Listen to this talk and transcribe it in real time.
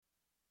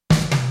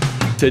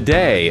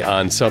Today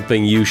on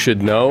Something You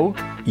Should Know,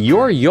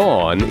 your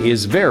yawn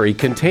is very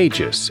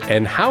contagious,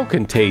 and how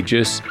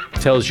contagious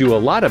tells you a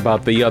lot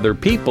about the other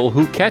people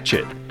who catch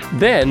it.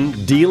 Then,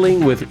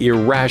 dealing with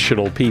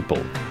irrational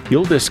people.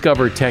 You'll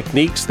discover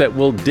techniques that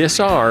will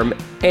disarm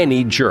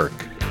any jerk.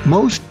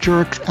 Most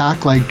jerks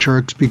act like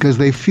jerks because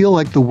they feel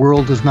like the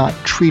world has not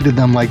treated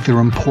them like they're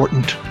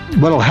important.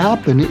 What'll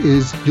happen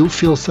is you'll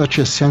feel such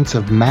a sense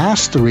of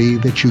mastery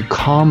that you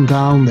calm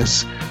down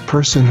this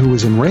person who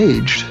is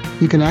enraged.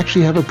 You can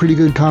actually have a pretty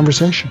good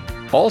conversation.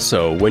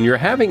 Also, when you're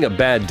having a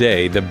bad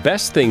day, the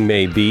best thing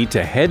may be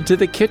to head to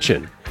the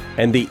kitchen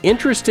and the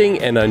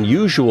interesting and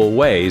unusual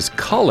ways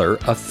color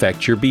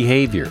affect your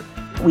behavior.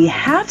 We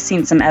have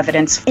seen some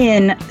evidence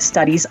in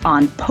studies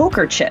on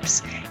poker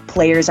chips.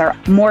 Players are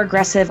more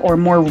aggressive or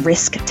more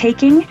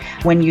risk-taking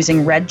when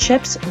using red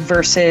chips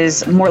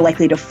versus more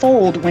likely to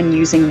fold when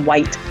using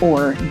white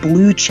or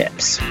blue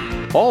chips.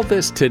 All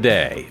this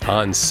today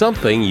on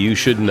Something You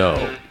Should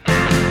Know.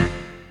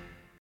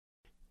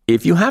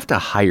 If you have to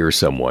hire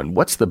someone,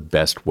 what's the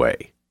best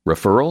way?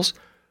 Referrals?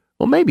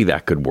 Well, maybe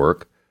that could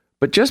work.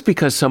 But just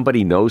because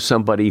somebody knows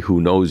somebody who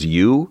knows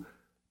you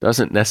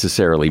doesn't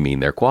necessarily mean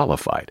they're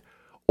qualified.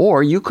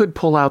 Or you could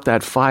pull out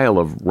that file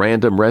of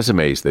random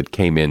resumes that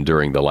came in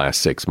during the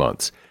last 6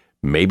 months.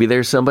 Maybe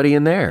there's somebody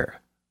in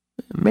there.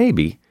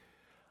 Maybe.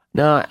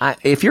 Now,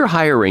 if you're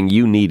hiring,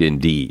 you need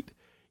Indeed.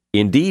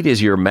 Indeed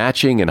is your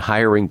matching and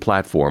hiring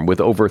platform with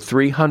over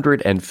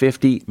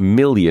 350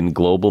 million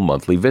global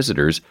monthly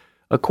visitors,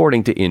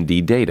 according to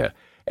Indeed data,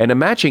 and a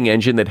matching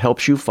engine that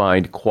helps you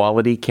find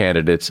quality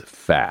candidates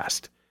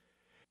fast.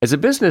 As a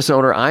business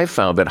owner, I've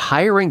found that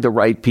hiring the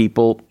right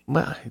people,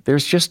 well,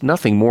 there's just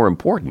nothing more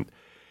important.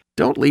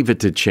 Don't leave it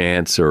to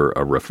chance or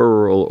a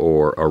referral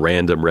or a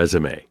random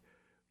resume.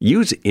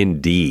 Use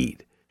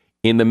Indeed.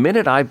 In the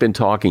minute I've been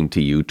talking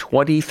to you,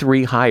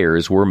 23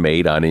 hires were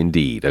made on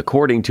Indeed,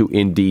 according to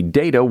Indeed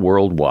data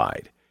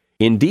worldwide.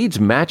 Indeed's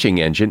matching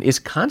engine is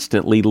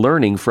constantly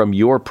learning from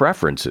your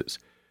preferences.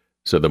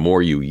 So the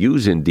more you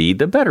use Indeed,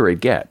 the better it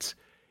gets.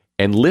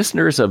 And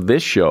listeners of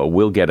this show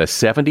will get a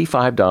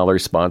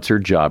 $75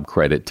 sponsored job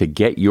credit to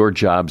get your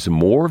jobs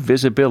more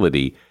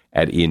visibility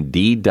at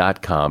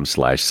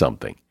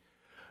Indeed.com/something.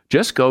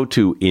 Just go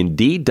to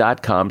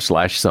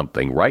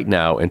Indeed.com/something right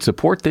now and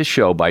support this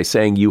show by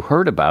saying you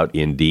heard about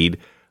Indeed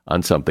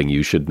on Something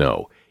You Should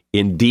Know.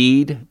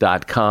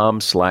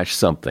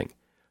 Indeed.com/something.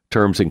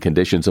 Terms and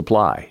conditions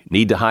apply.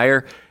 Need to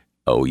hire?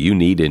 Oh, you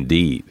need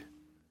Indeed.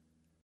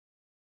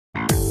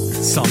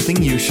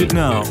 Something you should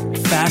know.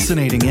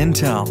 Fascinating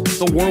intel,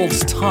 the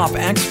world's top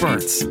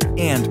experts,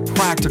 and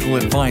practical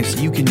advice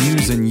you can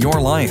use in your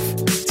life.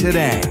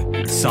 Today,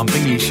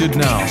 Something You Should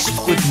Know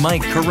with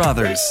Mike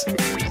Carruthers.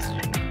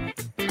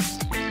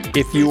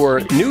 If you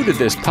are new to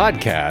this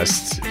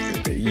podcast,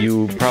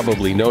 you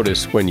probably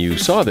noticed when you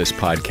saw this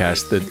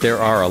podcast that there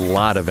are a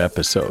lot of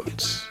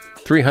episodes,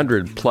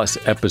 300 plus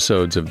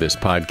episodes of this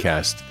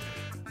podcast.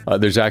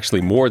 There's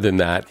actually more than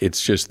that.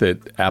 It's just that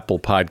Apple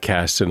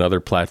Podcasts and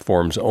other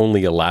platforms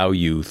only allow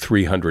you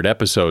 300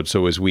 episodes.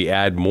 So as we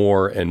add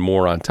more and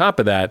more on top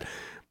of that,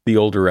 the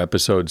older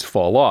episodes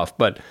fall off.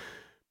 But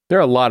there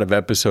are a lot of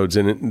episodes,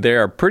 and they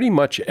are pretty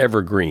much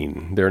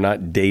evergreen. They're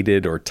not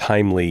dated or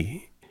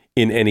timely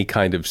in any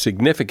kind of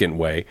significant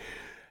way.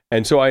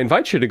 And so I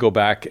invite you to go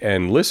back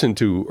and listen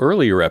to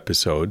earlier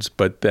episodes,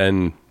 but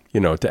then,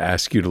 to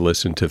ask you to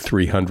listen to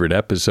 300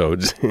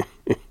 episodes,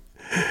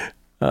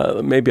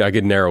 maybe I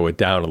could narrow it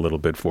down a little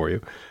bit for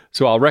you.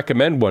 So I'll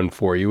recommend one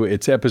for you.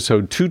 It's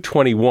episode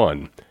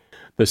 221,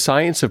 The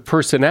Science of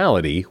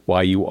Personality,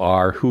 Why You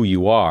Are Who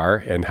You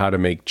Are, and How to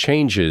Make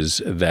Changes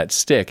That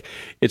Stick.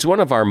 It's one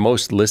of our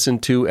most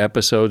listened to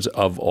episodes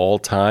of all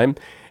time,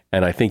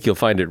 and I think you'll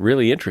find it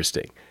really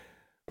interesting.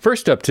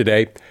 First up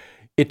today,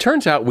 it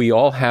turns out we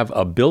all have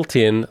a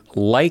built-in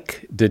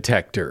like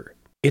detector.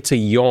 It's a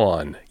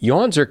yawn.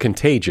 Yawns are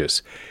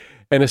contagious.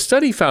 And a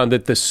study found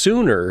that the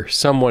sooner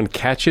someone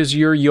catches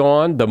your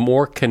yawn, the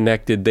more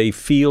connected they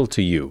feel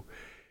to you.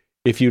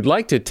 If you'd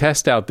like to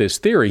test out this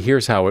theory,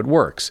 here's how it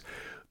works.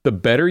 The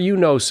better you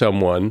know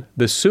someone,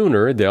 the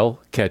sooner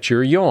they'll catch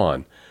your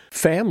yawn.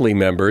 Family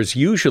members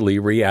usually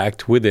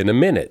react within a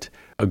minute.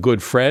 A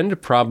good friend,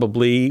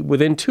 probably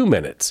within 2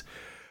 minutes.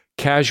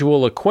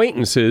 Casual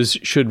acquaintances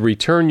should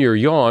return your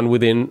yawn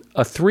within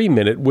a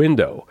 3-minute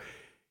window.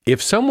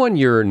 If someone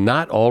you're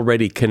not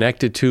already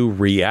connected to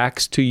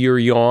reacts to your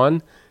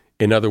yawn,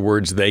 in other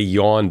words, they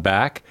yawn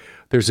back,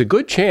 there's a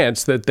good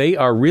chance that they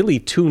are really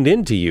tuned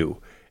into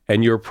you,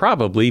 and you're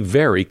probably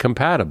very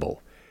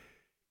compatible.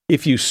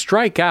 If you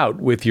strike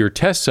out with your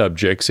test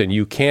subjects and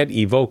you can't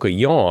evoke a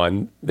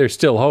yawn, there's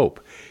still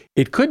hope.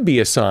 It could be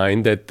a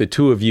sign that the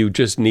two of you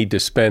just need to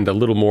spend a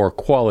little more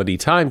quality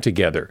time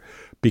together,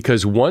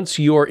 because once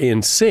you're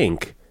in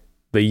sync,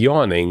 the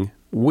yawning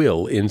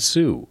will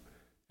ensue.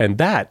 And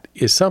that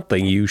is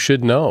something you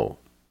should know.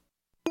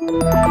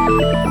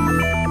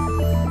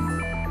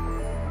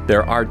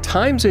 There are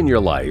times in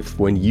your life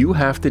when you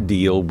have to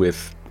deal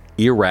with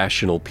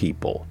irrational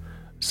people.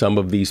 Some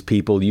of these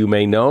people you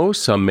may know,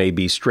 some may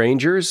be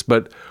strangers,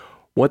 but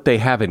What they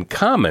have in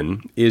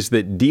common is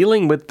that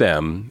dealing with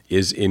them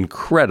is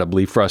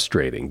incredibly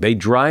frustrating. They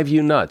drive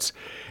you nuts,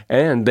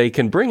 and they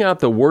can bring out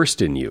the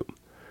worst in you.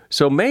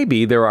 So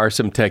maybe there are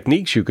some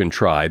techniques you can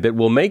try that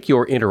will make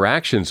your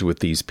interactions with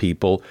these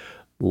people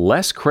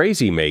less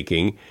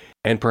crazy-making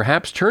and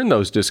perhaps turn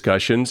those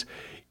discussions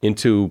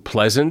into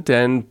pleasant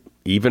and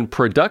even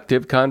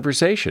productive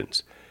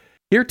conversations.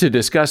 Here to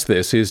discuss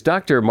this is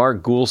Dr.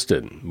 Mark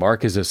Goulston.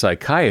 Mark is a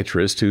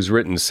psychiatrist who's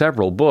written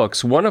several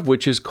books, one of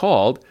which is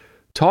called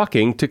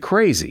Talking to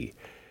Crazy.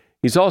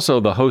 He's also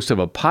the host of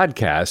a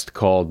podcast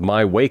called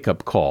My Wake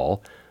Up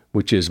Call,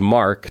 which is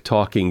Mark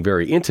talking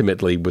very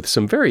intimately with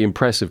some very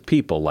impressive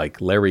people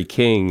like Larry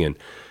King and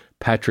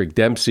Patrick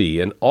Dempsey.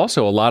 And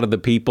also a lot of the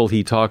people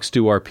he talks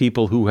to are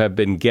people who have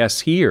been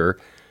guests here,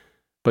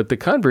 but the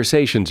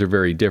conversations are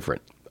very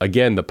different.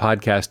 Again, the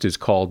podcast is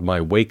called My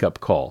Wake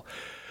Up Call.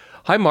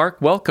 Hi,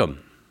 Mark.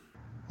 Welcome.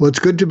 Well, it's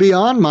good to be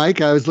on,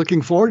 Mike. I was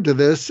looking forward to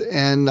this,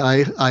 and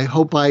I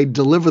hope I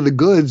deliver the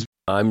goods.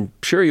 I'm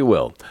sure you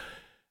will.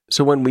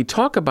 So when we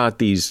talk about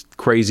these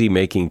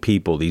crazy-making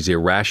people, these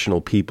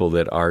irrational people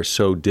that are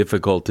so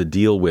difficult to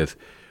deal with,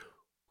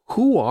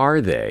 who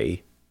are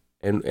they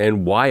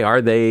and why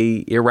are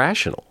they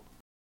irrational?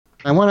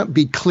 I want to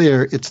be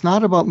clear. It's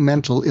not about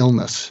mental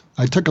illness.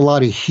 I took a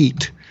lot of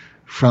heat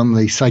from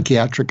the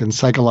psychiatric and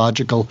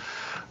psychological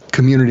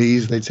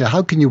communities. They'd say,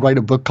 how can you write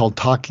a book called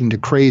Talking to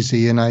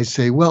Crazy? And I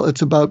say, well,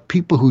 it's about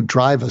people who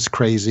drive us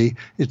crazy.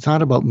 It's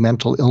not about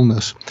mental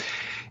illness.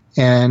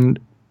 And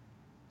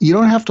you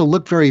don't have to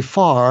look very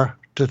far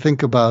to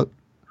think about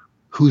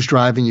who's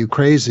driving you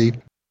crazy.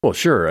 Well,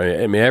 sure.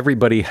 I mean,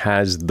 everybody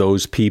has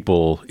those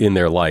people in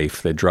their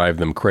life that drive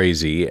them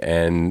crazy,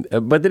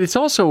 but it's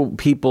also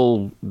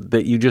people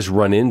that you just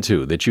run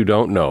into that you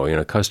don't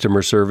know.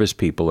 Customer service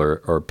people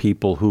or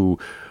people who,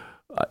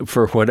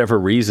 for whatever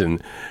reason,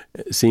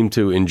 seem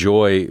to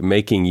enjoy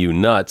making you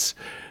nuts.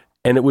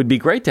 And it would be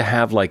great to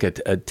have like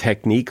a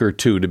technique or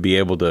two to be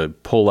able to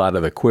pull out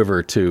of the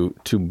quiver to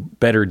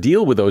better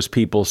deal with those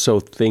people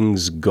so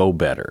things go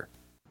better.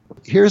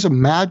 Here's a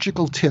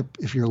magical tip.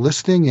 If you're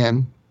listening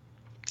in,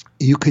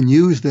 you can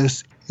use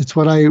this. It's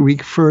what I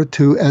refer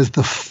to as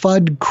the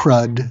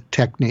FUD-CRUD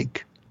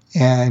technique.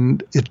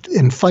 And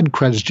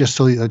FUD-CRUD is just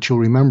so that you'll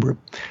remember it.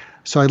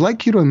 So I'd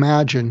like you to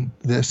imagine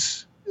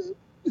this,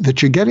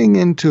 that you're getting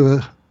into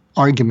an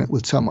argument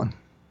with someone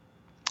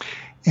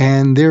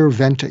and they're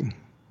venting.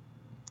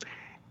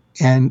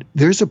 And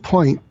there's a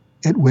point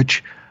at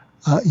which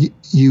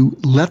you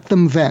let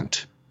them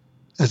vent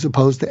as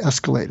opposed to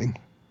escalating.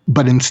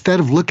 But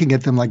instead of looking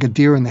at them like a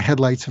deer in the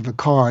headlights of a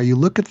car, you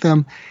look at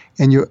them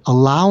and you're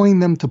allowing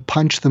them to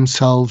punch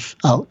themselves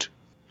out.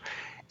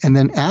 And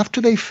then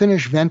after they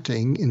finish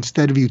venting,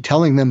 instead of you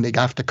telling them they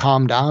have to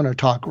calm down or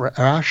talk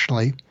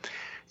rationally,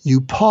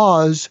 you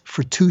pause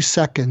for 2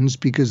 seconds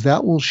because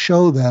that will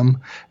show them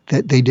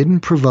that they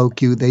didn't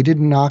provoke you, they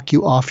didn't knock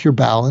you off your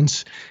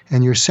balance,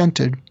 and you're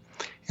centered.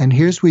 And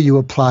here's where you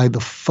apply the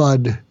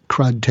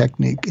FUD-CRUD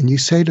technique. And you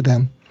say to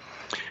them,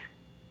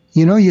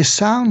 you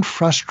sound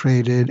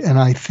frustrated and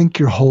I think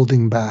you're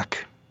holding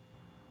back.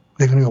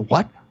 They're going to go,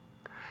 what?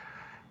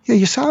 Yeah,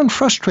 you sound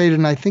frustrated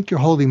and I think you're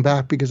holding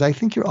back because I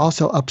think you're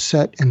also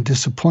upset and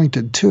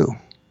disappointed too.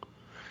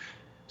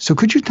 So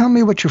could you tell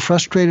me what you're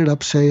frustrated,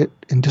 upset,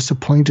 and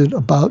disappointed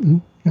about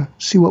and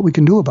see what we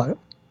can do about it?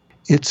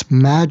 It's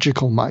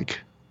magical, Mike,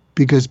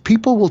 because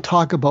people will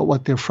talk about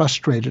what they're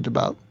frustrated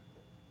about.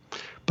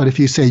 But if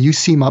you say, you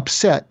seem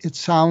upset, it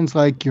sounds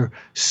like you're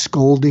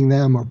scolding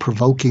them or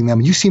provoking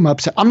them. You seem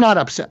upset. I'm not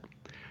upset.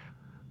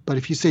 But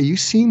if you say, you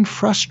seem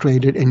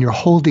frustrated and you're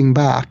holding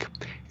back,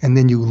 and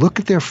then you look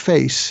at their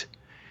face,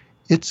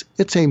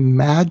 it's a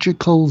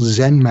magical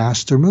Zen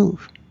master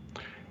move.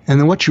 And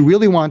then what you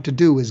really want to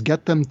do is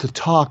get them to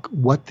talk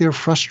what they're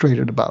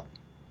frustrated about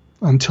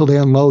until they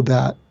unload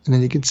that. And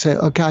then you can say,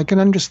 okay, I can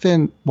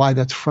understand why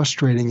that's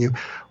frustrating you.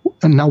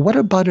 And now what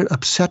about it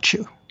upsets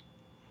you?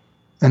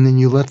 And then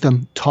you let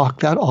them talk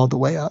that all the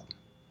way up.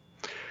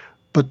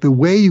 But the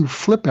way you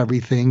flip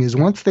everything is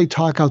once they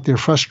talk out their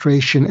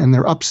frustration and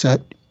they're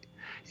upset,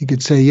 you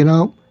could say,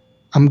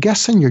 I'm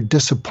guessing you're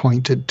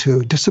disappointed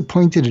too.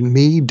 Disappointed in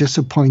me,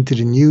 disappointed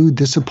in you,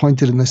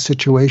 disappointed in the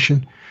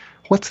situation.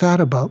 What's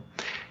that about?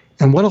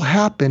 And what'll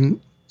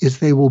happen is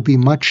they will be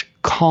much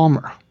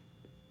calmer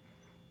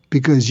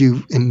because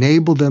you've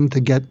enabled them to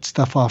get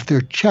stuff off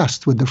their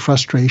chest with the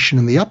frustration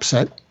and the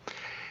upset.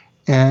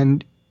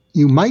 And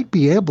you might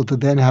be able to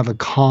then have a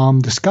calm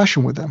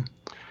discussion with them.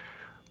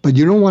 But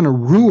you don't want to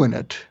ruin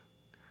it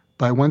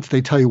by once they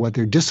tell you what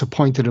they're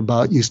disappointed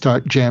about, you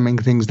start jamming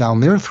things down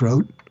their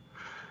throat.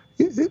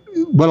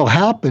 What'll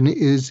happen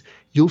is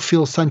you'll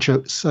feel such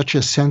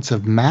a sense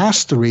of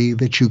mastery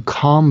that you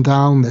calm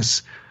down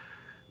this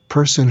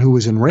person who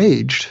is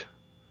enraged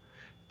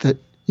that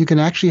you can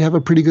actually have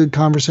a pretty good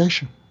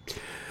conversation.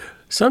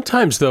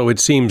 Sometimes, though, it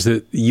seems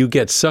that you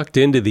get sucked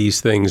into these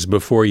things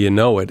before you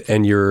know it,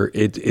 and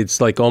it's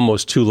like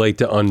almost too late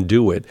to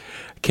undo it.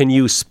 Can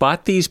you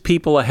spot these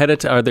people ahead of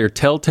time? Are there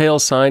telltale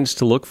signs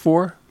to look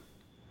for?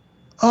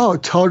 Oh,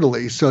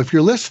 totally. So if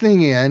you're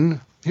listening in,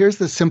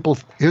 Here's a simple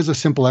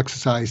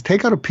exercise.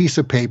 Take out a piece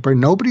of paper.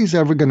 Nobody's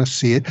ever going to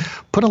see it.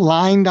 Put a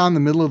line down the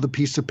middle of the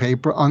piece of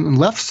paper. On the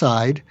left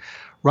side,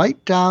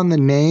 write down the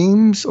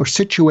names or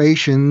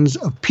situations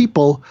of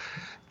people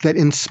that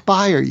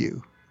inspire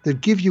you,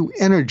 that give you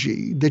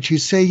energy, that you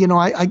say,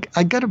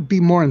 I got to be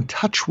more in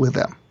touch with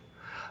them.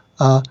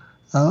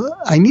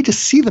 I need to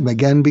see them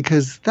again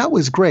because that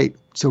was great.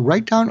 So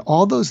write down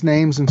all those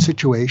names and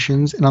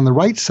situations. And on the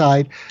right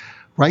side,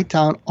 write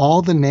down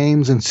all the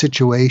names and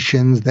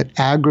situations that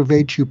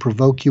aggravate you,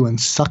 provoke you,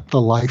 and suck the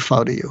life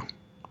out of you.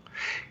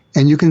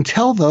 And you can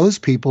tell those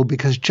people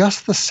because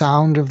just the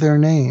sound of their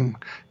name,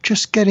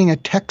 just getting a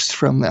text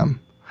from them,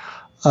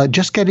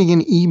 just getting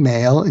an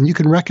email, and you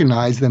can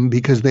recognize them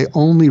because they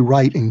only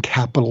write in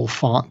capital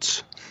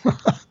fonts.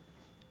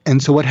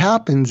 And so what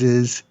happens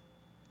is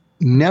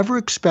never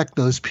expect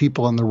those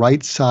people on the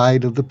right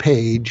side of the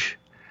page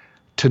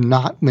to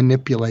not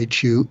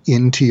manipulate you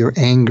into your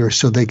anger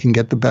so they can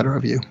get the better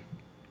of you.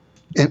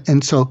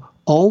 And so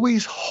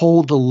always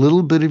hold a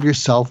little bit of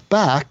yourself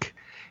back.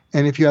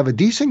 And if you have a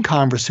decent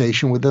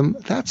conversation with them,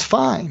 that's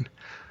fine.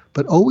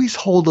 But always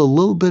hold a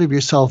little bit of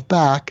yourself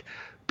back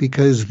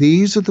because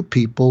these are the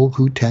people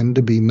who tend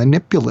to be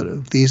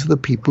manipulative. These are the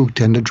people who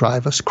tend to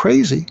drive us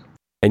crazy.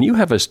 And you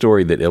have a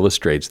story that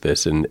illustrates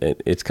this, and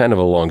it's kind of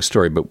a long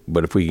story,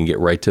 but if we can get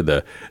right to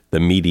the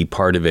meaty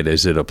part of it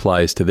as it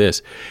applies to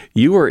this.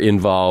 You were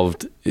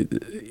involved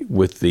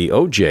with the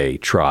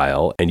OJ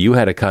trial, and you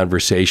had a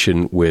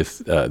conversation with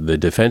the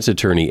defense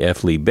attorney,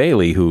 F. Lee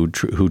Bailey, who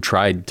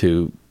tried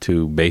to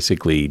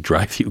basically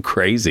drive you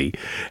crazy.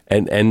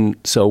 And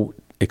so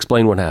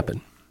explain what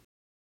happened.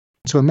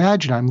 So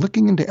imagine I'm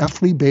looking into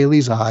F. Lee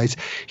Bailey's eyes.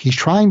 He's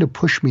trying to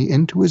push me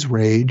into his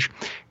rage.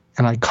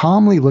 And I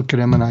calmly look at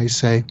him and I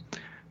say,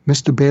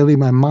 Mr. Bailey,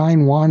 my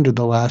mind wandered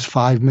the last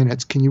 5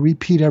 minutes. Can you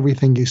repeat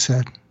everything you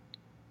said?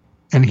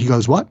 And he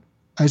goes, what?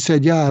 I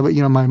said, yeah, but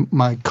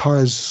my car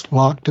is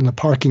locked in the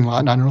parking lot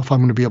and I don't know if I'm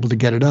going to be able to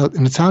get it out.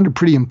 And it sounded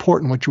pretty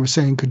important what you were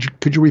saying.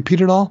 Could you repeat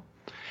it all?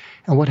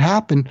 And what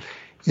happened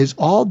is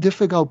all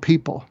difficult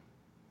people,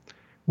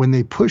 when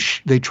they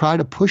try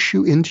to push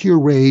you into your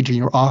rage and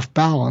you're off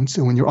balance.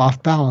 And when you're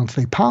off balance,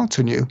 they pounce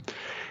on you.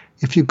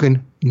 If you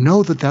can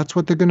know that that's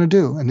what they're going to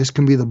do, and this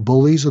can be the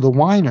bullies or the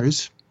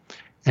whiners,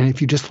 and if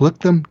you just look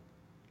them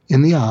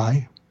in the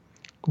eye,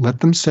 let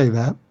them say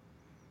that,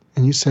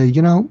 and you say,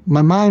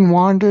 my mind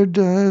wandered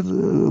the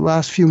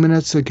last few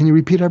minutes, can you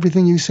repeat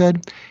everything you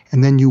said?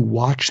 And then you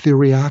watch their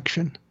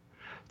reaction.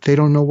 They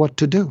don't know what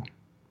to do.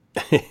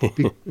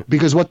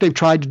 Because what they've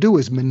tried to do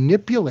is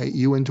manipulate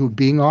you into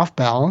being off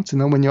balance,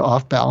 and then when you're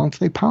off balance,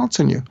 they pounce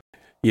on you.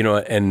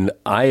 And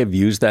I have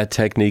used that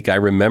technique. I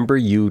remember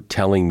you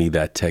telling me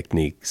that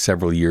technique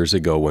several years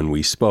ago when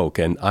we spoke,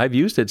 and I've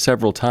used it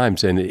several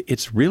times, and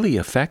it's really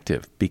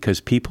effective because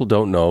people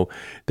don't know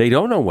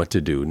what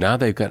to do. Now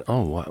they've got,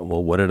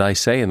 what did I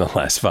say in the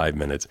last 5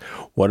 minutes?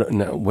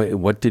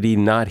 What did he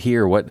not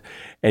hear?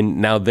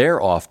 And now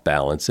they're off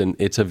balance, and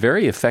it's a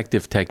very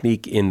effective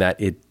technique in that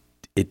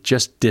it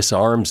just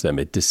disarms them,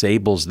 it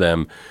disables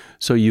them,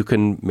 so you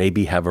can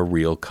maybe have a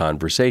real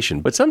conversation.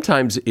 But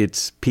sometimes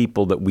it's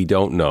people that we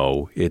don't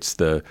know. It's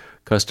the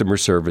customer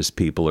service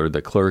people or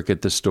the clerk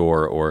at the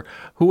store or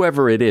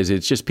whoever it is.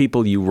 It's just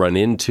people you run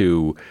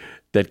into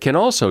that can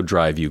also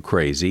drive you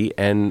crazy.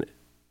 And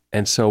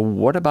so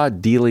what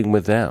about dealing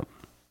with them?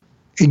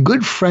 A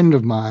good friend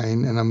of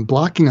mine, and I'm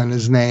blocking on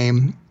his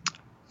name,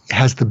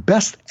 has the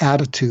best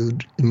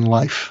attitude in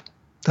life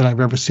that I've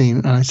ever seen.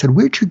 And I said,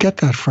 where'd you get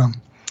that from?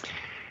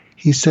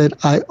 He said,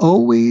 I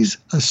always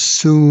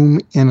assume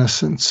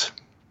innocence.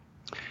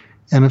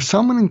 And if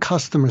someone in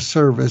customer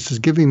service is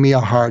giving me a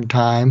hard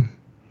time,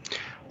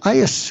 I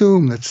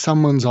assume that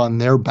someone's on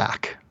their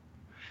back,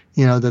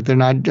 that they're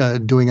not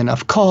doing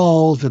enough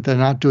calls, that they're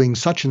not doing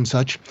such and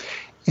such.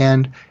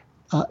 And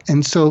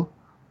so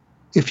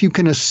if you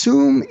can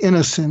assume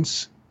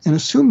innocence and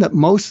assume that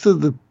most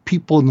of the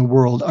people in the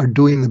world are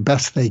doing the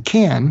best they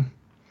can,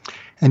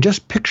 and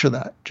just picture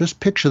that. Just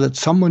picture that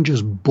someone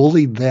just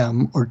bullied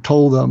them or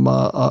told them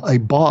a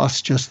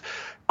boss just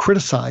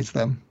criticized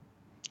them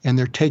and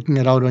they're taking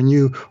it out on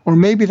you. Or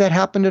maybe that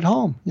happened at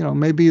home.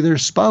 Maybe their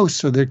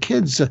spouse or their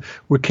kids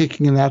were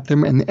kicking it at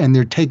them and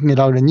they're taking it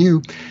out on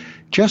you.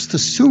 Just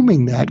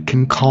assuming that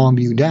can calm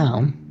you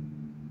down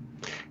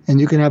and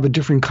you can have a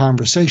different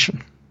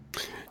conversation.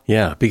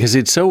 Yeah, because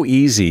it's so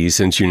easy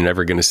since you're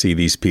never going to see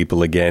these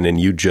people again and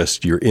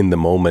you're in the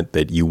moment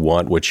that you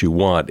want what you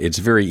want. It's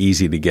very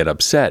easy to get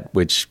upset,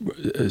 which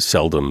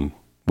seldom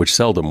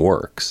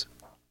works.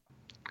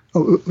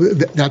 Oh,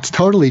 that's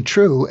totally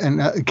true.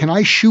 And can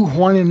I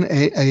shoehorn in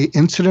a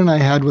incident I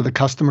had with a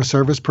customer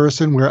service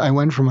person where I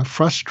went from a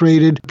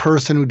frustrated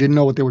person who didn't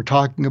know what they were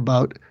talking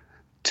about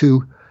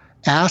to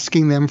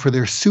asking them for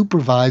their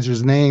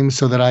supervisor's name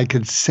so that I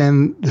could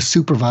send the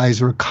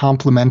supervisor a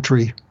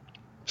complimentary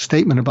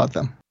statement about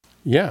them.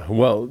 Yeah,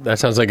 well, that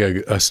sounds like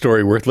a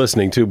story worth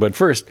listening to. But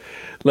first,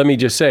 let me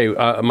just say,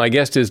 my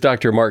guest is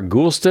Dr. Mark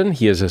Goulston.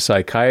 He is a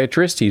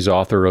psychiatrist. He's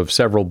author of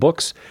several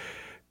books,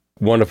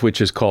 one of which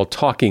is called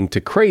Talking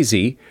to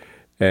Crazy.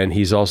 and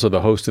he's also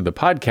the host of the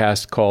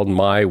podcast called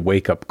My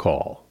Wake Up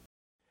Call.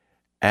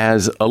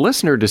 As a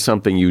listener to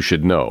Something You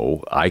Should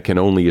Know, I can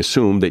only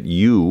assume that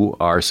you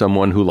are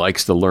someone who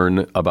likes to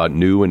learn about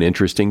new and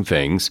interesting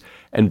things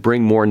and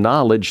bring more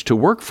knowledge to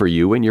work for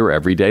you in your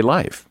everyday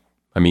life.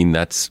 I mean,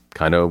 that's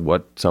kind of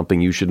what Something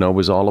You Should Know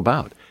is all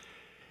about.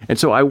 And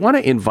so I want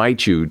to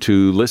invite you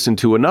to listen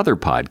to another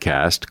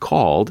podcast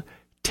called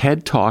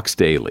TED Talks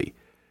Daily.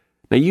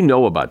 Now, you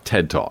know about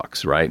TED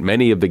Talks, right?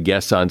 Many of the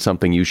guests on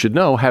Something You Should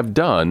Know have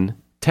done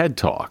TED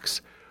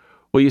Talks.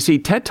 Well, you see,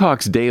 TED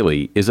Talks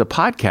Daily is a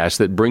podcast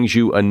that brings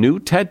you a new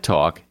TED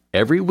Talk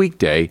every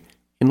weekday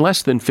in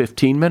less than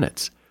 15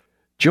 minutes.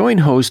 Join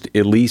host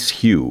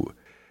Elise Hu.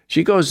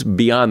 She goes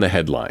beyond the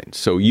headlines,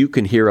 so you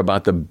can hear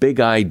about the big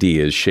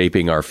ideas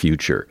shaping our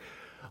future.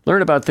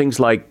 Learn about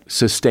things like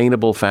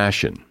sustainable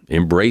fashion,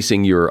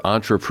 embracing your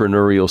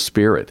entrepreneurial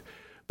spirit,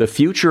 the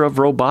future of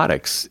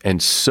robotics,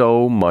 and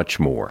so much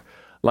more.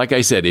 Like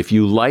I said, if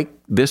you like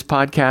this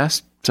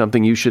podcast,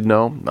 Something You Should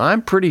Know,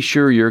 I'm pretty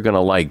sure you're going to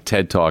like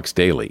TED Talks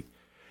Daily.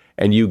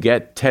 And you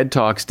get TED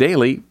Talks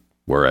Daily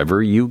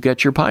wherever you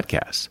get your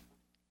podcasts.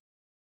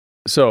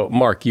 So,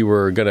 Mark, you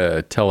were going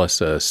to tell us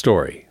a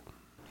story.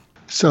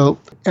 So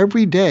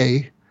every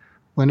day,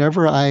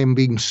 whenever I am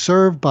being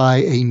served by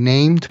a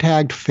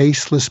name-tagged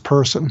faceless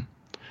person,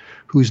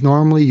 who's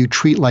normally you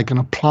treat like an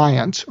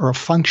appliance or a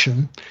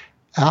function,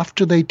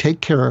 after they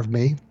take care of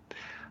me,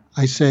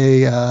 I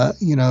say,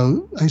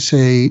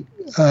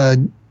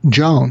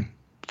 Joan,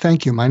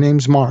 thank you. My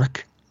name's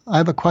Mark. I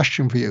have a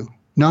question for you.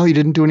 No, you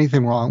didn't do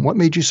anything wrong. What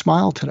made you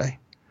smile today?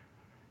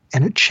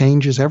 And it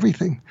changes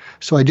everything.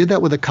 So I did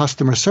that with a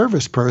customer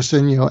service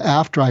person,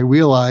 after I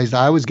realized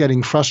I was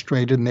getting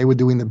frustrated and they were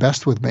doing the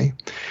best with me.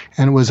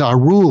 And it was our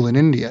rule in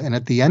India. And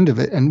at the end of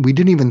it, and we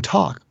didn't even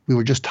talk. We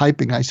were just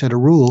typing. I said, a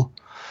rule,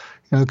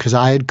 because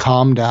I had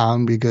calmed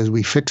down because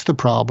we fixed the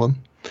problem.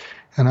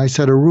 And I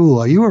said, a rule,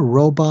 are you a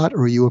robot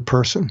or are you a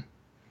person?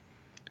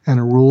 And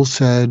a rule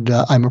said,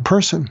 I'm a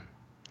person.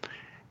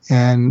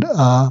 And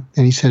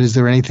he said, is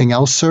there anything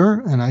else,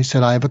 sir? And I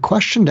said, I have a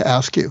question to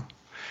ask you.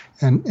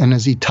 And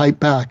as he typed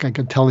back, I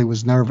could tell he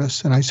was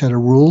nervous. And I said,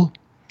 Arul,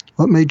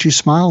 what made you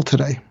smile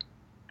today?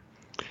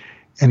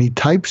 And he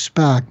types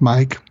back,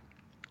 Mike,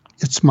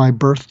 it's my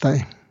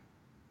birthday.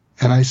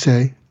 And I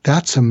say,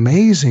 that's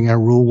amazing,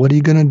 Arul. What are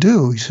you going to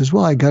do? He says,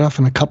 well, I got off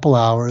in a couple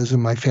hours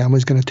and my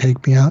family's going to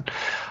take me out.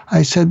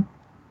 I said,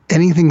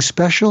 anything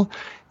special?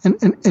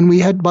 And we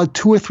had about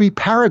 2 or 3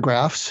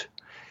 paragraphs.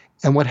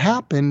 And what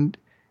happened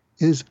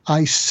is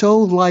I so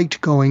liked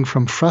going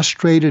from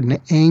frustrated and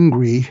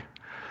angry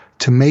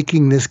to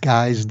making this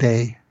guy's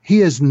day. He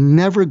has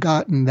never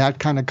gotten that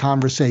kind of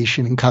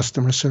conversation in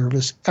customer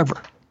service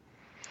ever.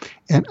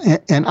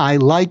 And I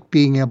like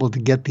being able to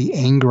get the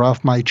anger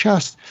off my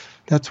chest.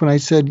 That's when I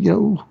said,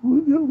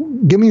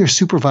 give me your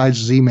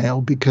supervisor's email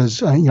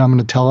because I'm going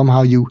to tell him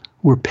how you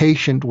were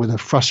patient with a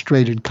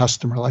frustrated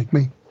customer like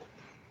me.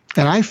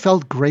 And I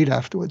felt great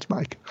afterwards,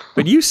 Mike.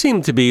 But you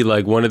seem to be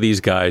like one of these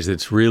guys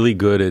that's really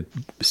good at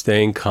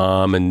staying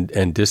calm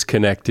and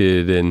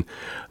disconnected. And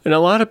a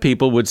lot of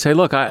people would say,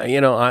 look,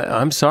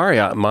 I'm sorry,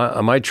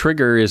 my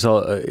trigger is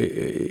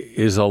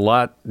a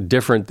lot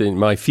different than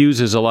my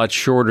fuse is a lot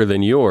shorter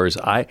than yours.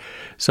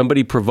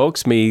 Somebody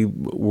provokes me,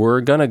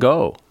 we're gonna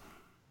go.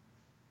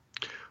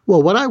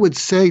 Well, what I would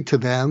say to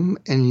them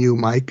and you,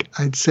 Mike,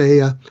 I'd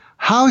say,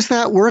 how's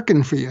that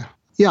working for you?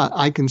 Yeah,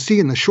 I can see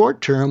in the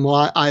short term,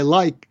 well, I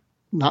like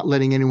not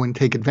letting anyone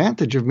take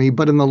advantage of me,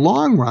 but in the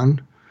long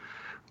run,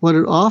 what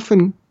it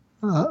often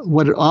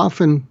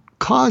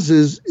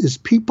causes is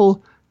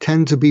people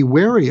tend to be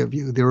wary of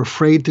you. They're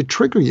afraid to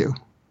trigger you.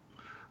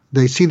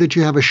 They see that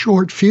you have a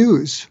short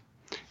fuse.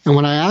 And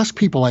when I ask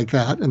people like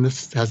that, and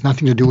this has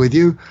nothing to do with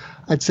you,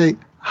 I'd say,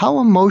 how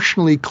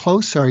emotionally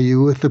close are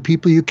you with the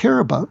people you care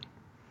about?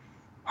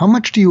 How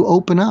much do you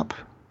open up?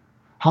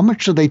 How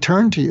much do they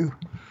turn to you?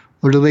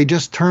 Or do they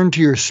just turn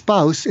to your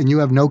spouse and you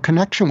have no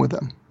connection with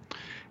them?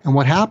 And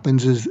what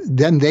happens is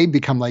then they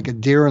become like a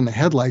deer in the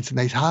headlights and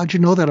they say, how'd you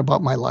know that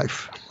about my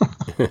life?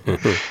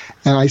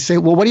 And I say,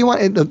 well, what do you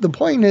want? The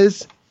point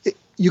is,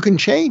 you can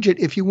change it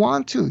if you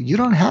want to. You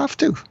don't have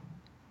to.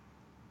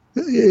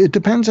 It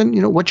depends on,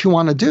 what you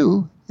want to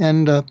do.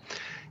 And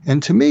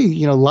to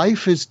me,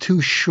 life is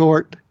too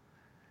short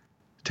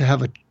to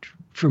have a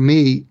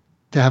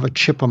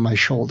chip on my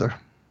shoulder.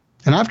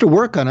 And I have to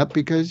work on it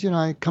because,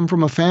 I come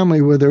from a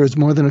family where there is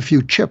more than a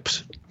few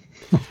chips.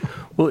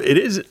 Well,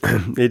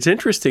 it's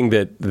interesting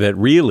that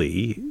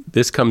really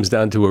this comes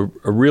down to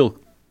a real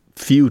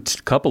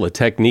couple of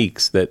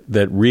techniques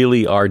that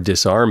really are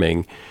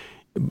disarming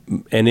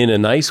and in a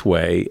nice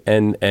way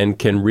and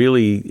can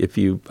really,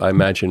 I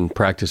imagine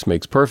practice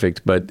makes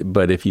perfect,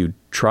 but if you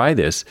try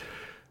this,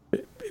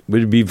 it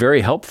would be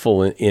very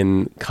helpful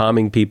in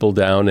calming people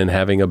down and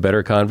having a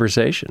better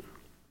conversation.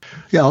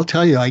 Yeah, I'll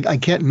tell you, I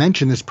can't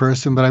mention this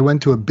person, but I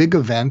went to a big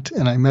event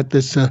and I met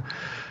this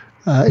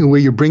where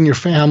you bring your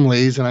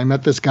families, and I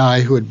met this guy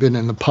who had been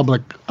in the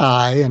public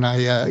eye, and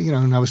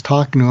and I was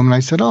talking to him, and I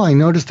said, oh, I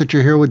noticed that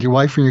you're here with your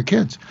wife and your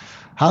kids.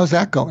 How's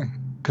that going?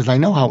 because I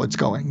know how it's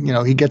going.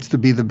 He gets to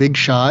be the big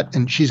shot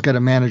and she's got to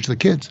manage the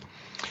kids.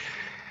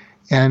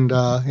 And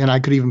I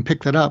could even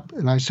pick that up.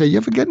 And I say, you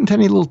ever get into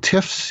any little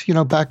tiffs,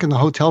 back in the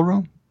hotel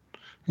room?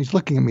 He's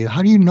looking at me.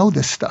 How do you know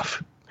this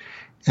stuff?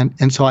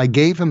 And so I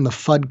gave him the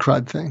FUD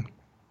crud thing.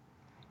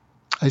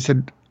 I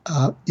said,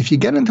 if you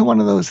get into one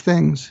of those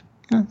things,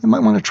 you might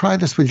want to try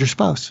this with your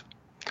spouse.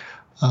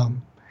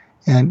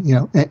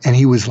 And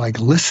he was like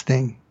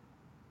listening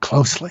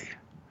closely.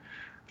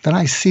 Then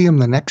I see him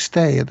the next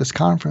day at this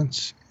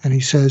conference, and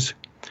he says,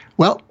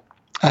 well,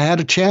 I had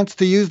a chance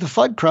to use the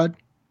FUD crud.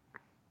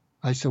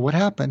 I said, what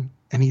happened?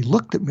 And he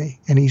looked at me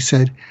and he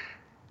said,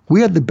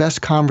 we had the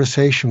best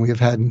conversation we have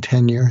had in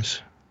 10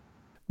 years.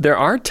 There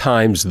are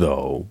times,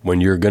 though, when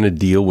you're going to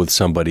deal with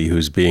somebody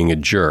who's being a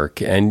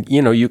jerk, and,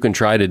 you can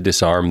try to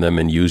disarm them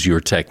and use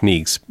your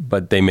techniques,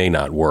 but they may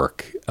not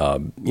work.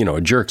 A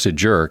jerk's a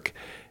jerk.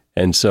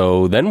 And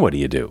so then what do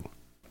you do?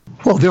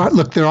 Well,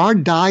 there are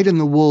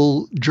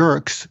dyed-in-the-wool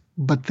jerks,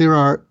 but there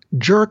are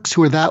jerks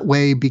who are that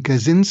way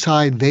because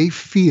inside they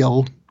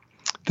feel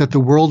that the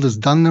world has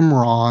done them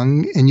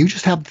wrong, and you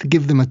just have to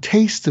give them a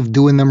taste of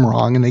doing them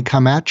wrong, and they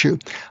come at you.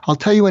 I'll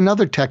tell you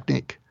another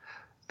technique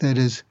that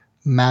is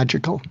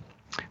magical.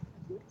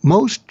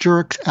 Most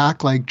jerks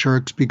act like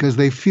jerks because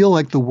they feel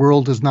like the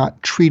world has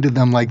not treated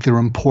them like they're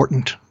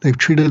important. They've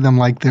treated them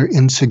like they're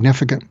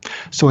insignificant.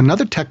 So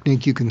another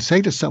technique you can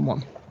say to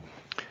someone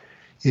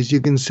is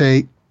you can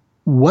say,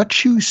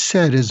 what you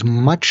said is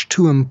much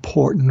too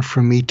important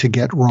for me to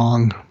get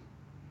wrong.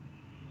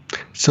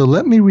 So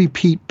let me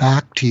repeat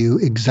back to you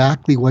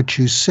exactly what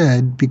you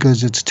said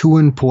because it's too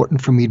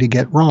important for me to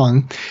get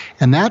wrong.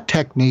 And that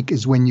technique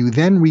is when you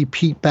then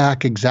repeat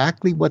back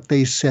exactly what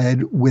they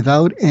said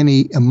without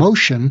any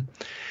emotion.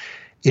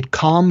 It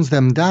calms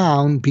them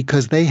down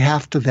because they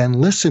have to then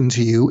listen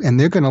to you, and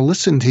they're going to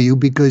listen to you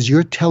because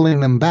you're telling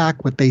them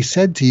back what they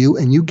said to you,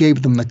 and you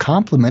gave them the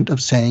compliment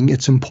of saying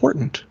it's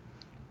important.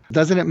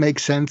 Doesn't it make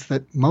sense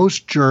that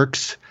most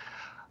jerks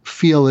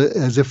feel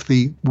as if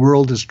the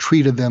world has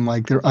treated them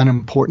like they're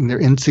unimportant, they're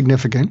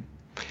insignificant?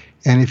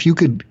 And if you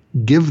could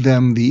give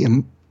them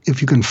if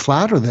you can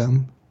flatter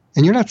them,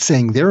 and you're not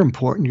saying they're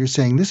important, you're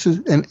saying this is,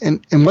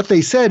 and what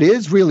they said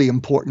is really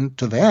important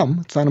to them.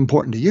 It's not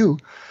important to you.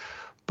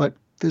 But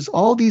there's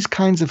all these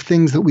kinds of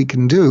things that we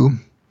can do.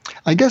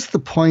 I guess the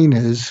point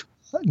is,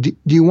 do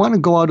you want to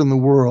go out in the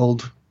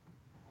world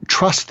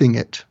trusting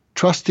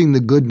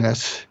the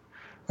goodness,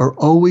 or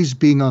always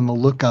being on the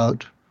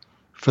lookout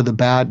for the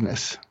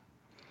badness?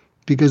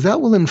 Because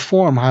that will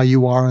inform how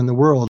you are in the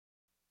world.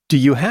 Do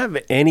you have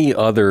any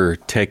other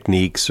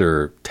techniques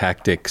or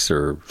tactics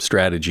or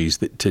strategies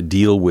to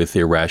deal with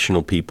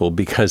irrational people?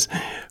 Because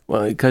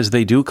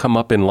they do come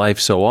up in life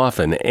so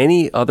often.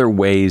 Any other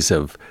ways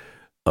of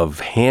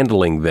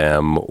handling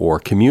them or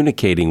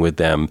communicating with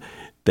them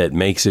that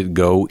makes it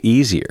go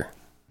easier?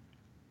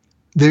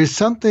 There's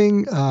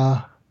something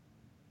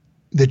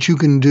that you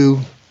can do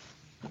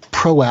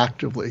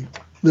proactively.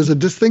 There's a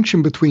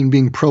distinction between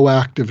being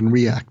proactive and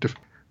reactive.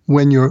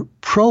 When you're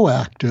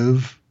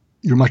proactive,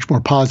 you're much more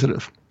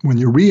positive. When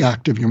you're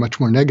reactive, you're much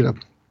more negative.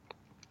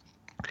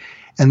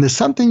 And there's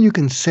something you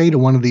can say to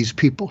one of these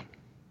people.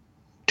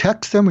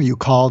 Text them or you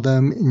call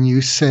them and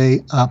you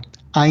say,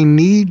 I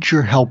need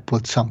your help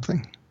with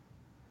something.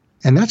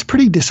 And that's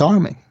pretty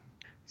disarming.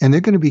 And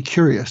they're going to be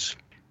curious.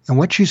 And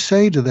what you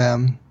say to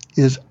them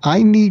is,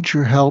 I need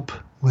your help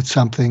with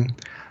something.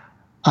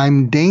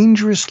 I'm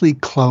dangerously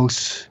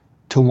close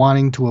to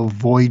wanting to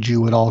avoid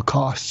you at all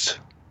costs.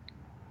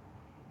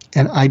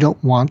 And I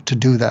don't want to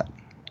do that.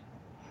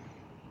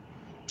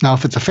 Now,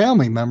 if it's a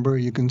family member,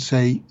 you can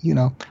say,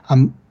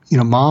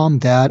 Mom,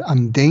 Dad,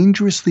 I'm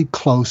dangerously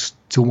close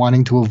to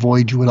wanting to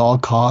avoid you at all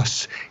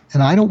costs.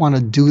 And I don't want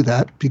to do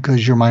that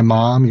because you're my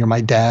mom, you're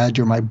my dad,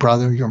 you're my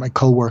brother, you're my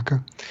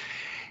coworker.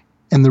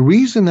 And the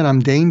reason that I'm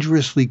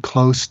dangerously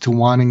close to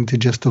wanting to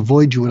just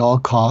avoid you at all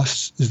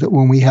costs is that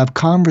when we have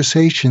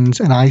conversations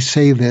and I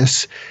say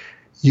this,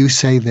 you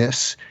say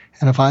this.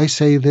 And if I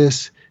say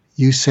this,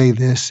 you say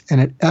this,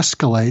 and it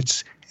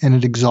escalates and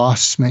it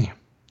exhausts me.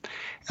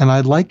 And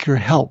I'd like your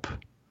help,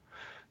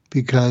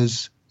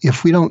 because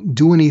if we don't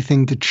do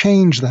anything to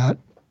change that,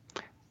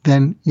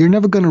 then you're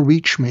never going to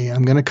reach me.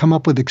 I'm going to come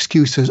up with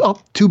excuses.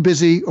 Oh, too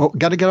busy, or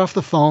got to get off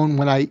the phone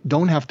when I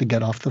don't have to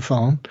get off the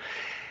phone.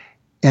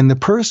 And the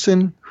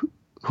person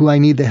who I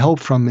need the help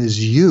from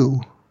is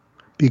you,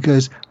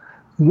 because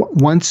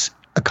once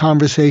a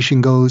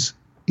conversation goes,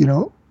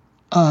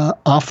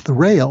 off the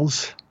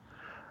rails,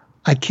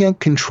 I can't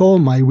control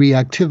my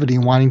reactivity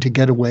and wanting to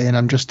get away, and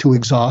I'm just too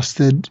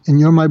exhausted. And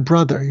you're my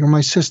brother, you're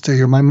my sister,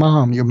 you're my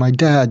mom, you're my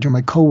dad, you're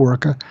my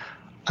coworker.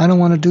 I don't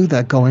want to do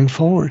that going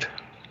forward.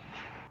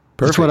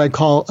 Perfect. That's what I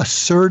call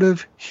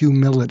assertive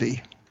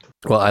humility.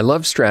 Well, I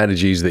love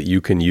strategies that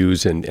you can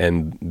use,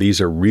 and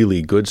these are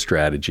really good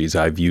strategies.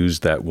 I've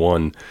used that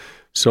one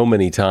so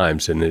many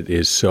times, and it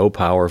is so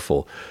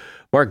powerful.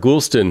 Mark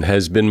Goulston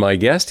has been my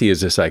guest. He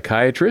is a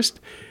psychiatrist.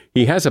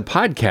 He has a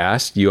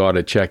podcast you ought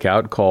to check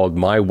out called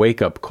My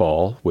Wake Up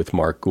Call with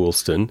Mark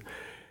Goulston.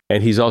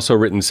 And he's also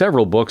written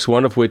several books,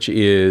 one of which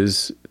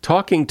is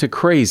Talking to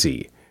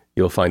Crazy.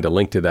 You'll find a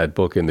link to that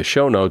book in the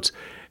show notes,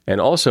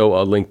 and also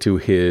a link to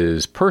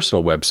his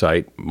personal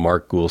website,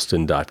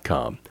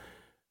 markgoulston.com.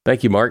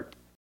 Thank you, Mark.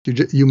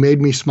 You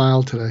made me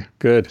smile today.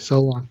 Good.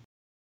 So long.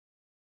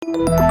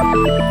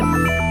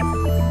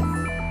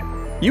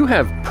 You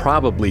have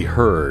probably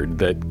heard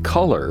that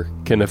color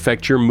can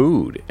affect your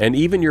mood and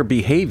even your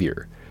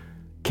behavior.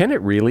 Can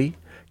it really?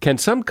 Can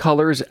some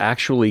colors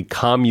actually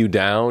calm you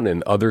down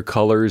and other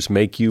colors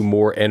make you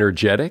more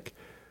energetic?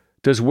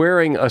 Does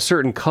wearing a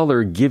certain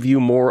color give you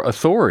more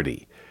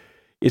authority?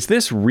 Is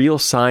this real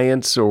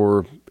science,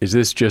 or is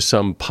this just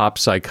some pop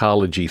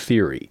psychology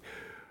theory?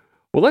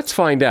 Well, let's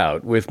find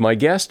out with my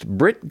guest,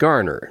 Britt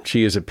Garner.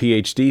 She is a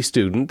PhD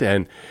student,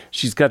 and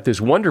she's got this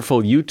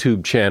wonderful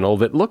YouTube channel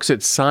that looks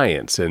at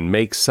science and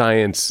makes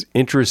science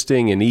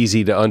interesting and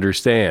easy to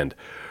understand.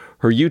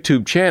 Her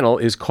YouTube channel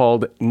is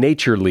called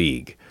Nature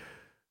League.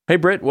 Hey,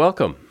 Britt,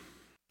 welcome.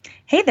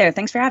 Hey there.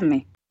 Thanks for having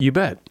me. You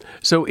bet.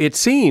 So it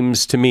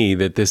seems to me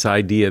that this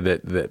idea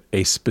that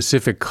a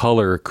specific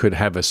color could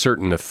have a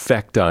certain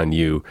effect on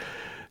you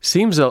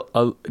seems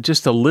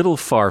just a little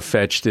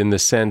far-fetched in the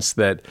sense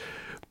that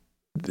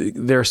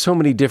there are so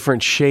many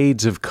different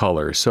shades of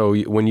color. So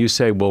when you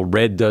say, well,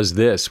 red does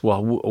this,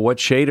 well, what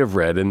shade of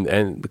red?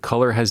 And the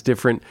color has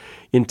different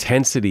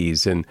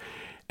intensities. And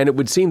it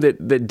would seem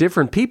that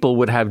different people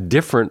would have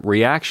different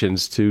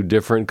reactions to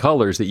different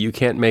colors, that you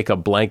can't make a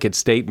blanket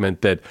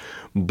statement that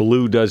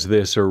blue does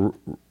this or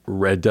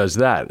red does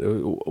that.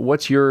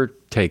 What's your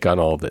take on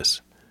all this?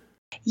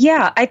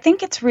 Yeah, I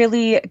think it's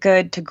really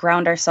good to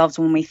ground ourselves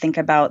when we think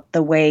about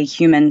the way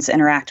humans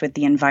interact with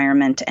the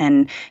environment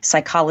and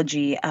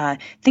psychology.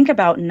 Think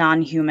about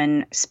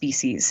non-human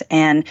species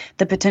and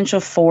the potential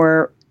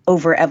for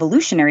over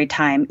evolutionary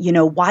time,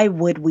 why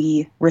would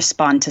we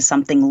respond to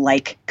something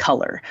like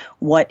color?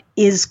 What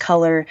is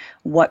color?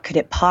 What could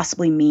it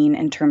possibly mean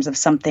in terms of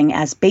something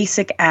as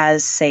basic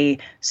as, say,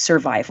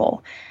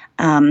 survival?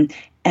 And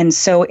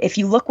so if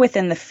you look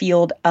within the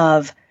field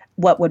of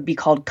what would be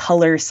called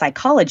color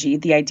psychology,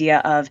 the idea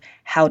of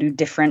how do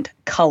different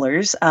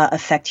colors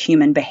affect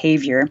human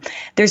behavior,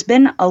 there's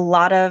been a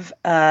lot of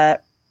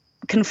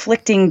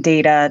conflicting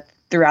data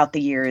throughout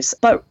the years.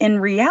 But in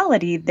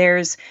reality,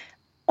 there's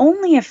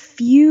only a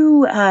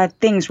few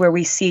things where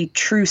we see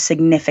true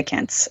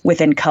significance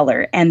within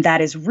color, and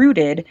that is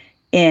rooted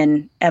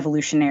in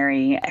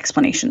evolutionary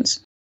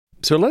explanations.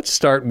 So let's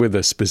start with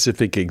a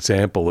specific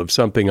example of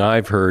something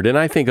I've heard, and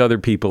I think other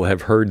people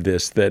have heard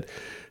this, that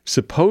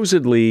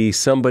supposedly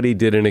somebody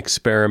did an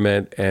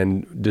experiment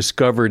and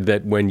discovered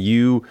that when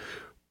you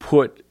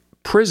put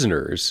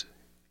prisoners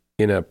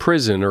in a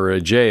prison or a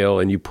jail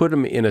and you put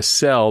them in a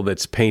cell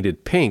that's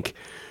painted pink,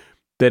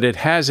 that it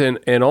has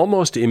an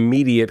almost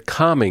immediate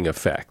calming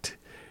effect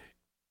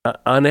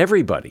on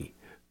everybody.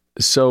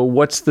 So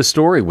what's the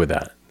story with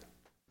that?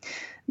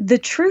 The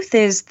truth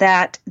is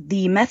that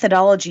the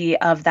methodology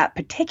of that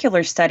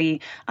particular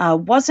study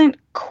wasn't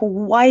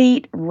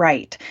quite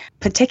right,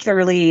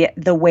 particularly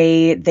the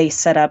way they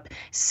set up,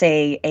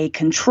 say, a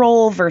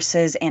control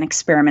versus an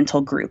experimental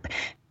group.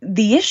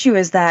 The issue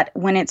is that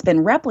when it's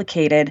been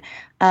replicated,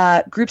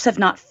 groups have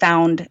not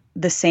found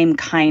the same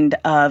kind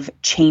of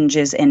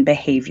changes in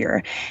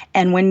behavior.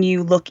 And when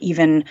you look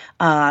even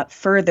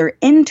further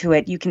into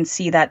it, you can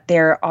see that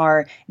there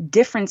are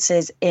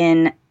differences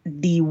in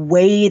the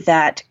way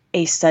that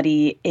a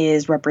study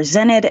is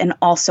represented and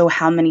also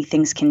how many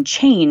things can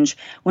change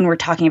when we're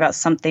talking about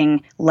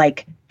something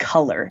like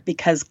color,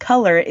 because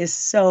color is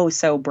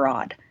so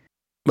broad.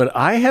 But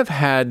I have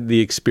had the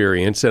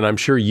experience, and I'm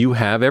sure you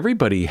have,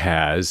 everybody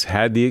has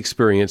had the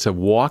experience of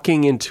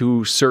walking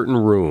into certain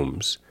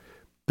rooms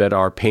that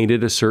are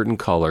painted a certain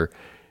color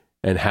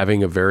and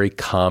having a very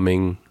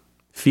calming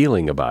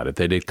feeling about it,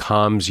 that it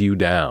calms you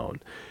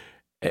down.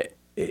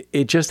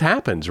 It just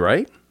happens,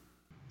 right?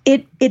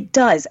 It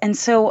does. And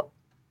so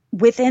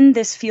within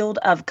this field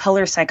of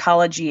color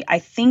psychology, I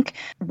think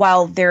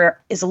while there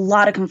is a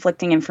lot of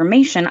conflicting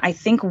information, I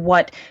think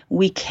what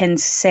we can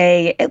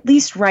say, at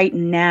least right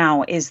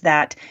now, is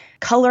that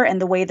color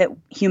and the way that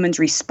humans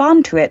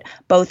respond to it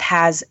both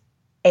has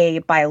a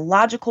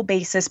biological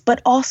basis, but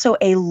also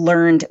a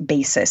learned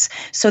basis.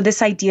 So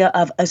this idea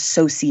of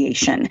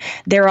association.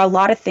 There are a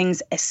lot of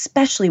things,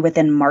 especially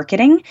within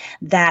marketing,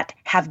 that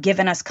have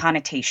given us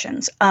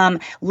connotations.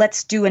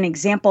 Let's do an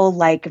example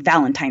like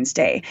Valentine's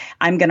Day.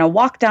 I'm going to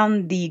walk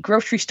down the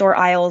grocery store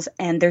aisles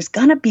and there's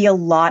going to be a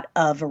lot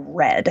of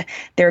red.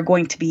 There are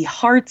going to be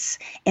hearts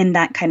in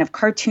that kind of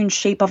cartoon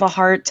shape of a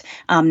heart,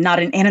 not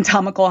an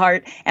anatomical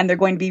heart, and they're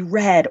going to be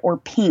red or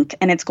pink.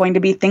 And it's going to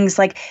be things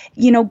like,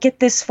 get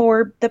this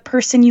for the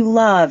person you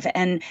love.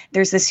 And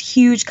there's this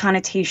huge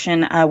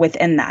connotation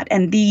within that.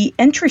 And the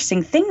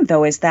interesting thing,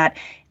 though, is that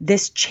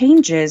this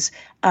changes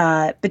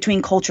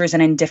between cultures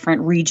and in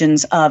different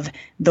regions of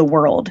the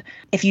world.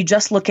 If you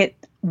just look at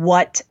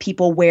what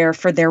people wear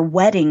for their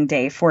wedding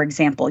day, for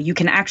example, you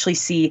can actually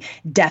see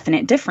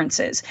definite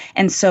differences.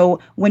 And so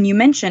when you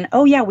mention,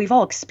 oh, yeah, we've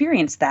all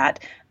experienced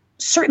that,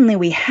 Certainly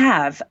we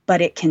have,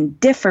 but it can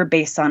differ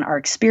based on our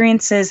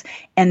experiences.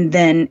 And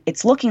then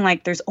it's looking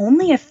like there's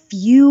only a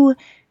few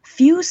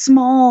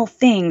small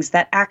things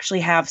that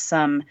actually have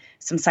some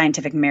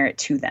scientific merit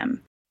to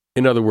them.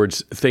 In other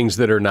words, things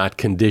that are not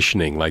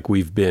conditioning, like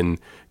we've been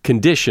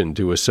conditioned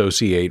to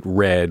associate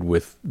red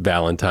with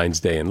Valentine's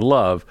Day and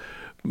love.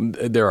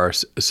 There are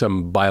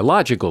some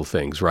biological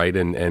things, right?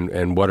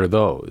 And what are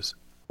those?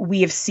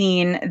 We have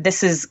seen,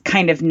 this is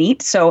kind of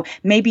neat. So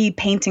maybe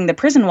painting the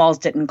prison walls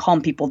didn't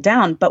calm people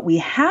down, but we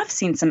have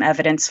seen some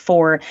evidence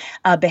for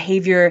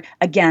behavior,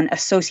 again,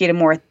 associated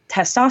more with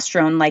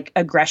testosterone, like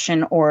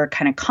aggression or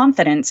kind of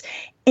confidence,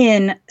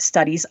 in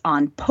studies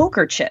on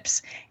poker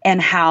chips,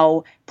 and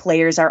how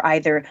players are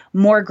either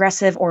more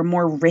aggressive or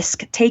more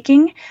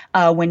risk-taking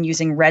when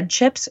using red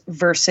chips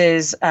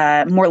versus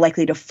more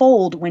likely to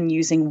fold when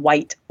using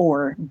white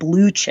or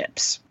blue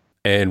chips.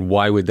 And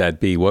why would that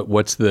be?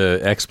 What's the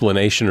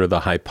explanation or the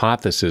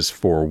hypothesis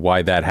for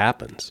why that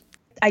happens?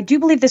 I do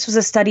believe this was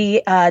a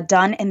study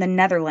done in the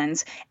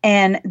Netherlands,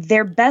 and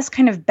their best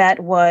kind of bet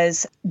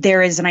was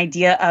there is an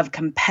idea of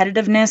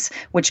competitiveness,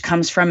 which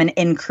comes from an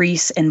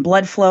increase in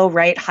blood flow,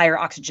 right? Higher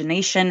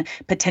oxygenation,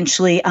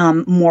 potentially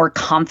more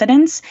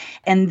confidence.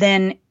 And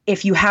then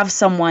if you have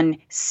someone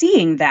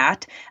seeing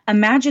that,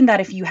 imagine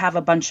that if you have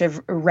a bunch of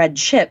red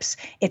chips,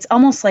 it's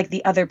almost like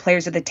the other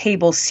players at the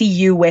table see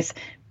you with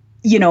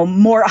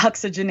more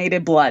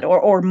oxygenated blood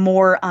or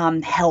more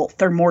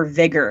health or more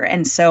vigor.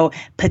 And so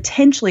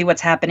potentially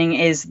what's happening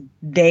is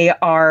they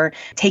are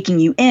taking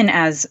you in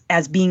as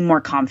being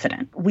more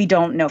confident. We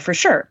don't know for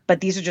sure,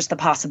 but these are just the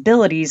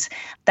possibilities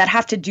that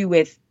have to do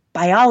with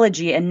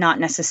biology and not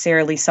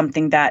necessarily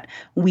something that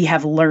we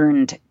have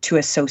learned to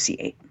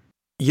associate.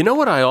 You know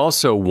what I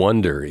also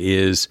wonder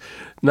is,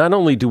 not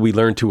only do we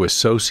learn to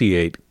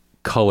associate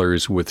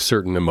colors with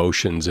certain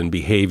emotions and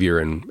behavior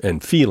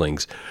and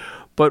feelings,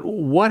 but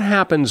what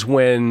happens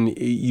when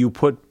you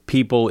put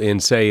people in,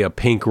 say, a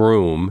pink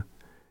room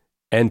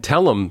and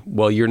tell them,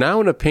 well, you're now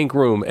in a pink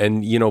room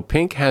and,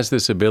 pink has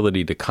this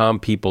ability to calm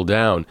people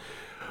down.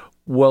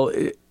 Well,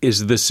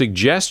 is the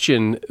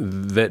suggestion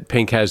that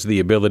pink has the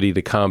ability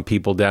to calm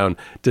people down,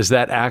 does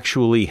that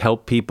actually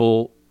help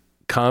people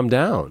calm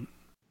down?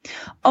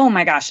 Oh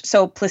my gosh.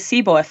 So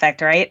placebo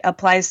effect, right,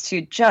 applies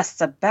to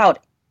just about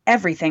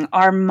everything.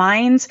 Our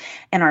minds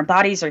and our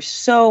bodies are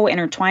so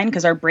intertwined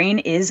because our brain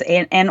is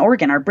an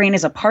organ. Our brain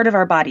is a part of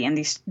our body, and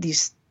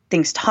these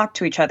things talk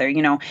to each other,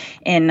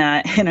 in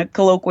a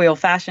colloquial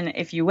fashion,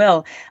 if you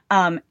will.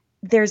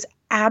 There's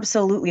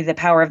absolutely the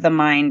power of the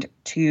mind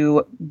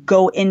to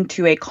go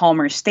into a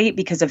calmer state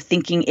because of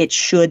thinking it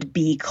should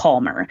be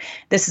calmer.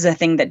 This is a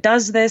thing that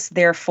does this.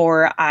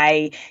 Therefore,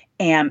 I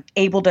am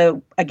able to,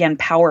 again,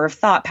 power of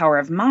thought, power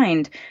of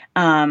mind,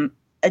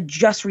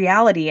 adjust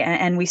reality.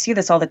 And we see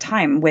this all the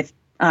time with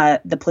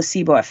the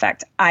placebo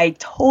effect. I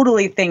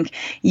totally think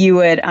you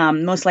would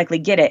most likely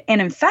get it.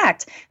 And in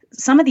fact,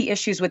 some of the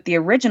issues with the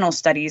original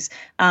studies,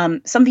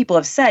 some people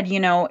have said,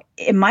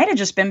 it might have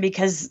just been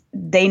because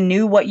they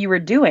knew what you were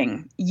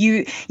doing.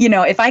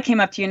 If I came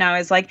up to you and I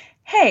was like,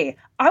 hey,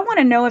 I want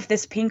to know if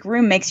this pink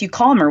room makes you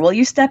calmer. Will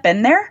you step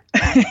in there?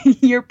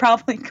 You're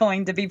probably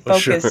going to be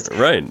focused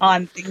right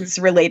on things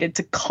related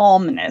to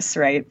calmness,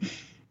 right?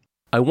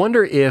 I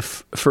wonder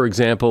if, for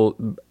example,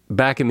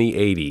 back in the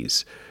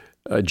 80s,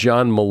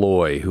 John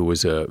Malloy, who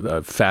was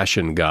a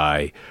fashion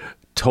guy,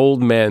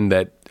 told men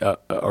that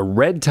a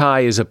red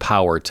tie is a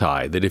power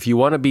tie, that if you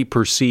want to be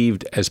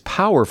perceived as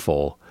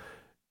powerful,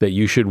 that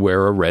you should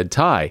wear a red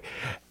tie.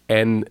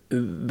 And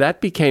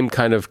that became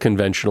kind of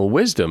conventional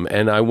wisdom.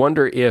 And I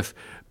wonder if,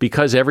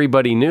 because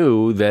everybody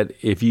knew that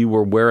if you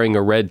were wearing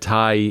a red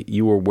tie,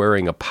 you were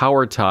wearing a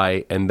power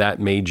tie, and that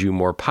made you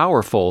more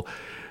powerful,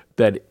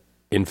 that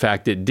in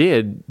fact it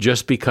did,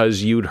 just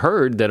because you'd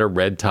heard that a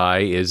red tie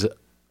is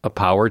a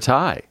power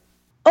tie.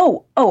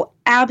 Oh,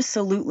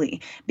 absolutely.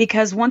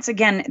 Because once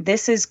again,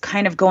 this is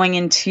kind of going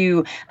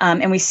into,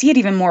 and we see it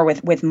even more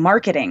with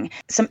marketing,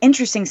 some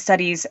interesting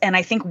studies. And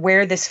I think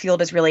where this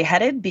field is really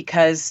headed,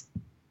 because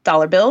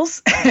dollar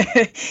bills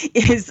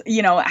is,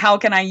 how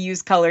can I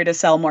use color to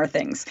sell more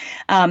things?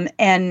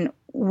 And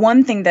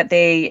one thing that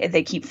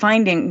they keep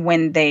finding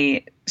when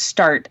they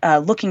start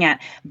looking at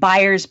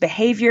buyers'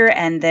 behavior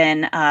and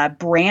then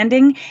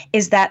branding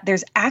is that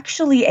there's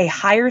actually a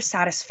higher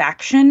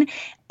satisfaction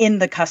in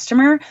the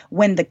customer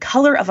when the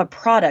color of a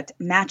product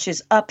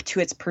matches up to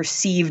its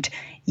perceived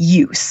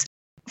use.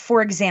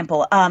 For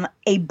example,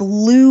 a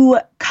blue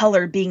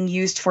color being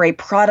used for a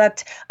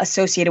product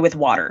associated with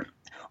water,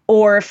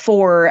 or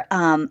for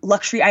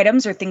luxury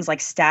items or things like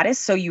status.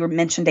 So you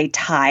mentioned a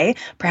tie,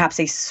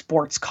 perhaps a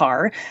sports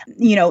car,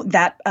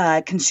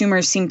 that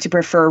consumers seem to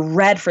prefer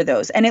red for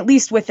those. And at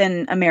least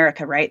within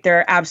America, right? There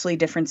are absolutely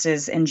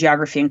differences in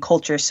geography and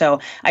culture. So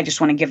I just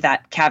want to give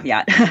that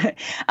caveat.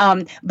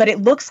 But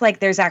it looks like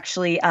there's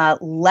actually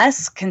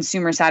less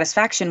consumer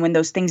satisfaction when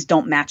those things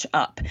don't match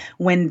up.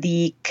 When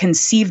the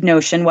conceived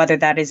notion, whether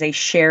that is a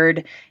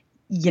shared,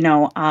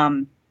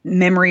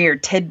 memory or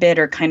tidbit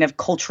or kind of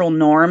cultural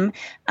norm,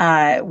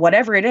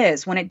 whatever it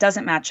is, when it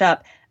doesn't match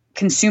up,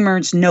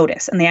 consumers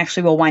notice, and they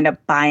actually will wind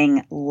up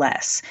buying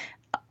less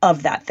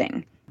of that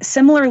thing.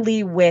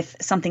 Similarly with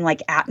something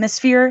like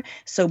atmosphere,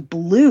 so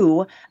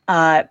blue,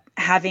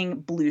 having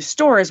blue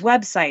stores,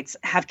 websites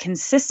have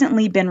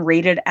consistently been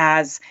rated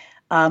as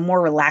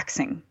more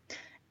relaxing.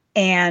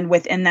 And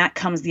within that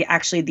comes the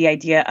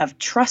idea of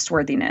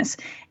trustworthiness.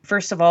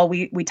 First of all,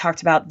 we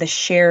talked about the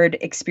shared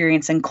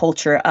experience and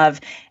culture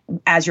of,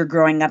 as you're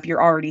growing up,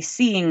 you're already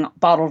seeing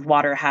bottled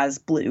water has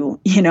blue,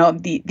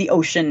 the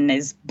ocean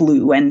is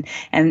blue, and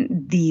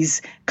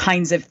these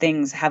kinds of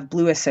things have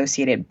blue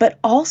associated. But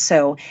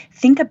also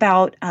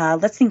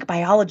let's think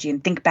biology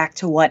and think back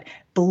to what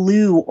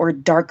blue or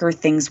darker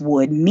things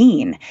would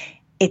mean.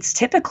 It's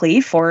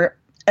typically for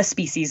a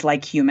species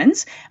like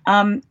humans,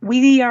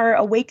 we are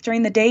awake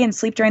during the day and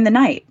sleep during the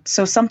night.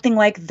 So something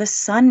like the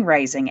sun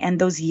rising and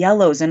those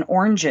yellows and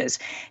oranges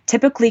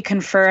typically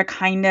confer a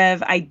kind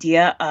of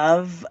idea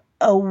of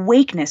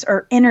awakeness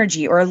or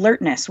energy or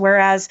alertness,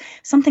 whereas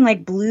something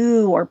like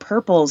blue or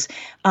purples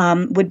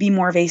would be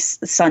more of a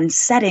sun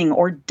setting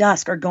or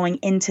dusk or going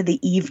into the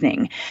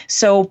evening.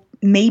 So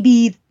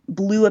maybe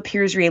blue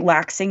appears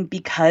relaxing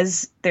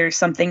because there's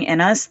something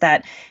in us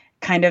that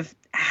kind of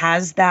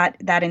has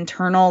that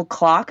internal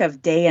clock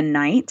of day and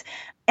night.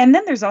 And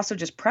then there's also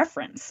just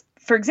preference.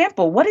 For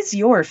example, what is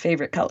your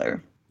favorite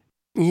color?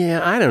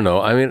 Yeah, I don't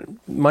know. I mean,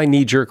 my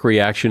knee-jerk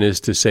reaction is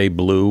to say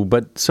blue,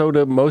 but so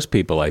do most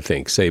people, I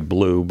think, say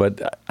blue.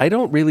 But I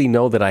don't really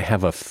know that I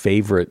have a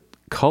favorite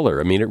color.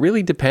 I mean, it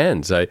really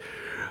depends.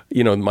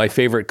 My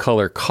favorite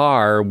color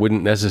car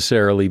wouldn't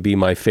necessarily be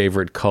my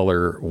favorite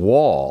color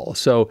wall.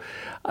 So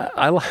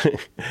I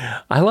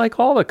like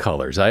all the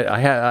colors.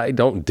 I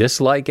don't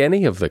dislike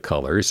any of the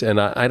colors,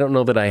 and I don't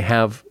know that I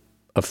have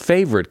a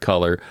favorite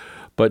color,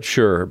 but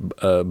sure,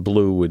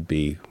 blue would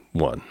be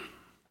one.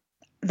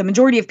 The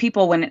majority of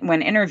people,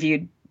 when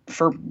interviewed,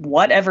 for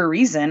whatever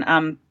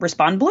reason,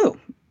 respond blue.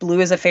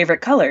 Blue is a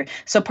favorite color.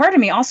 So part of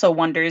me also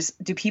wonders,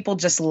 do people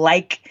just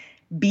like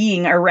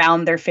being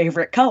around their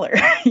favorite color,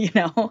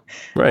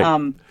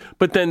 Right.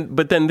 But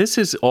then this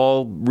is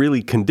all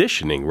really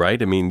conditioning,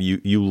 right? I mean,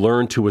 you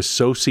learn to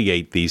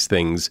associate these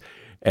things,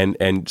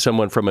 and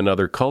someone from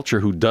another culture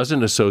who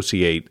doesn't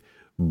associate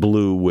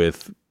blue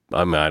with,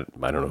 I don't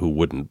know who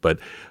wouldn't, but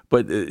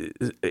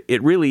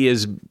it really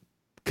is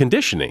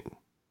conditioning.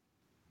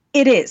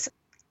 It is.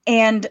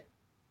 And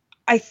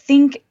I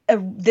think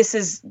this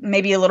is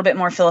maybe a little bit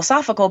more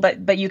philosophical,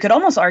 but you could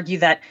almost argue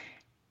that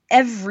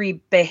every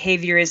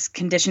behavior is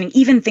conditioning,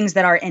 even things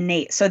that are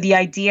innate. So the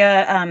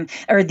idea,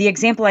 or the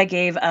example I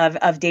gave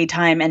of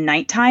daytime and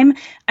nighttime,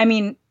 I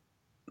mean,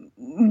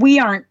 we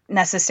aren't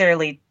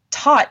necessarily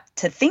taught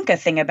to think a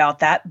thing about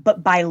that,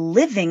 but by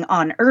living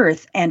on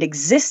Earth and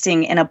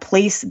existing in a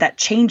place that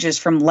changes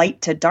from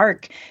light to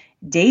dark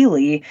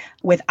daily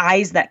with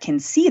eyes that can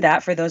see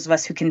that, for those of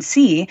us who can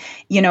see,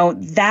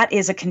 that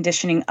is a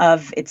conditioning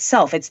of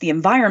itself. It's the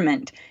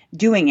environment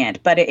doing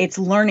it, but it's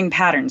learning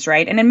patterns,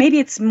 right? And then maybe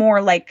it's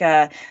more like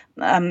a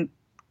kind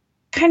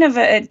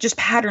of just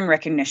pattern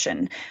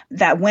recognition,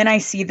 that when I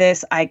see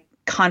this, I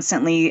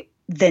constantly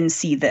then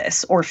see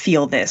this or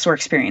feel this or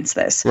experience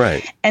this.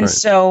 Right. And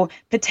so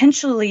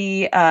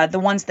potentially the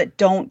ones that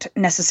don't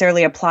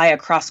necessarily apply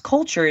across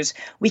cultures,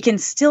 we can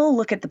still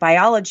look at the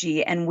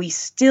biology and we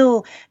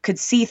still could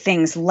see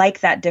things like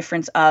that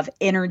difference of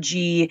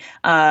energy,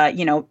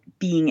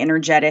 being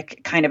energetic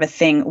kind of a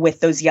thing with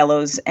those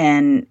yellows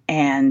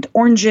and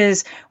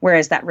oranges,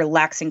 whereas that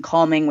relaxing,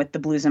 calming with the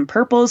blues and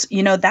purples,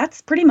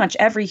 that's pretty much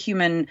every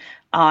human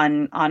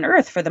on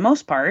Earth for the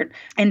most part.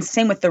 And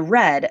same with the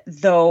red,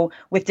 though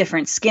with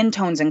different skin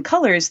tones and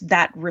colors,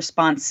 that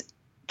response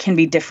can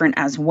be different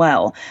as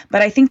well.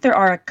 But I think there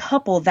are a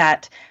couple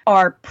that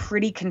are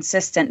pretty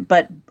consistent,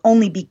 but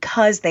only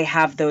because they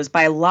have those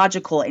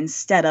biological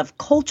instead of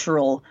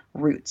cultural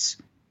roots.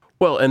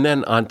 Well, and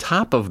then on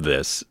top of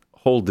this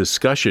whole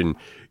discussion,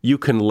 you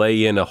can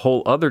lay in a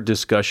whole other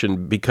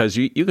discussion, because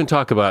you can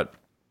talk about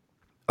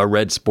a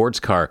red sports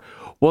car.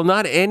 Well,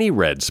 not any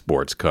red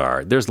sports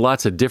car. There's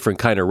lots of different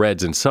kind of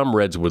reds, and some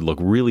reds would look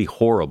really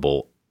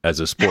horrible as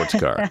a sports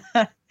car.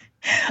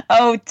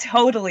 Oh,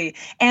 totally.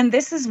 And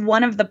this is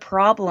one of the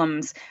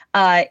problems.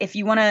 If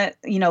you want to,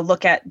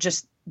 look at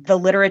just the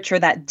literature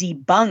that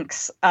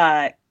debunks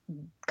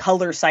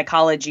color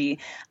psychology,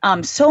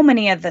 so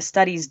many of the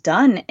studies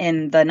done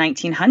in the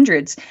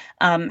 1900s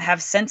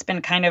have since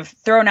been kind of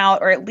thrown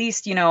out, or at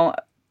least,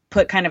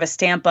 put kind of a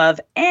stamp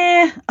of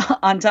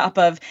on top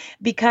of,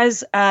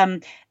 because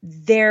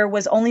there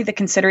was only the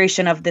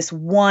consideration of this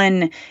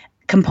one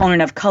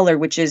component of color,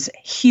 which is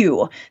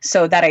hue.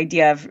 So that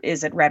idea of,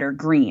 is it red or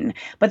green?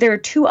 But there are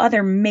two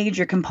other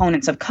major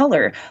components of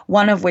color,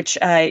 one of which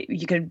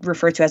you could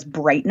refer to as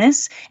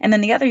brightness, and then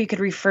the other you could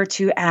refer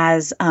to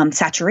as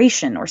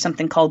saturation, or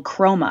something called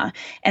chroma.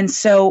 And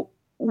so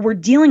we're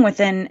dealing with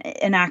an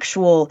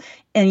actual,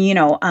 and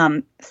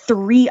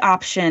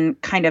 3-option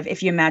kind of,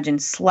 if you imagine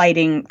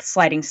sliding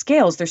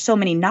scales, there's so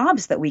many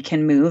knobs that we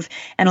can move.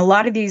 And a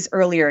lot of these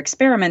earlier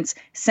experiments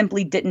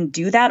simply didn't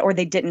do that, or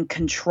they didn't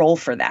control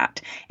for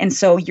that. And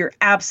so you're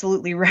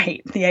absolutely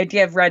right. The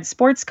idea of red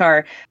sports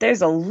car,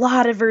 there's a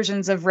lot of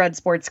versions of red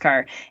sports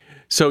car.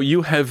 So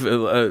you have,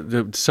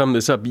 to sum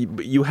this up,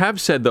 you have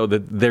said, though,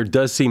 that there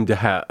does seem to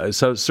have,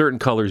 so certain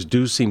colors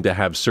do seem to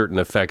have certain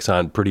effects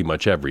on pretty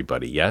much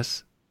everybody,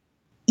 yes?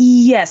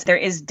 Yes, there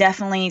is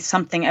definitely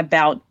something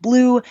about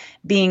blue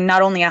being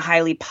not only a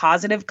highly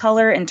positive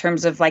color in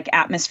terms of like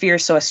atmosphere,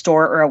 so a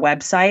store or a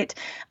website,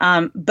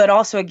 but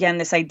also, again,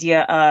 this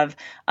idea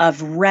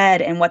of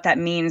red and what that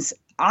means,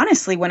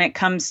 honestly, when it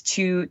comes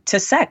to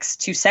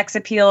sex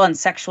appeal and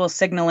sexual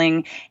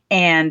signaling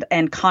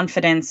and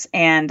confidence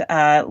and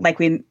like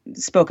we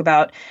spoke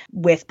about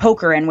with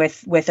poker and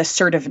with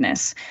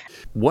assertiveness.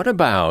 What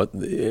about,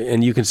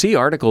 and you can see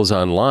articles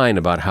online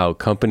about how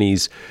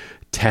companies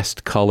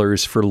test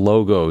colors for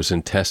logos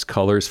and test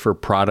colors for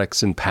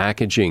products and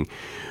packaging,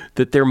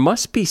 that there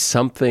must be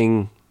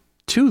something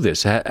to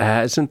this.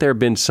 Hasn't there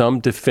been some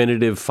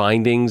definitive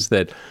findings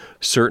that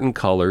certain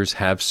colors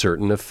have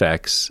certain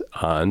effects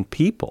on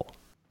people?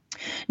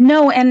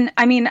 No, and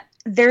I mean,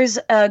 there's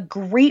a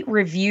great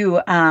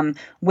review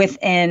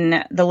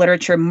within the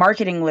literature,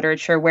 marketing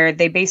literature, where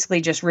they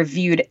basically just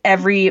reviewed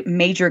every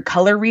major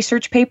color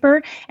research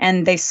paper,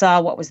 and they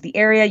saw what was the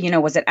area,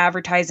 was it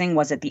advertising,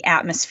 was it the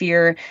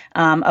atmosphere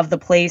of the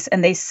place,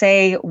 and they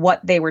say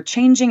what they were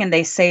changing, and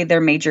they say their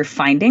major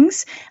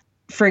findings.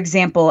 For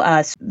example,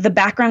 the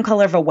background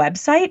color of a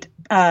website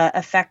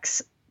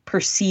affects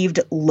perceived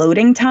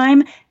loading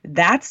time.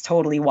 That's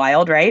totally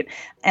wild, right?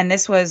 And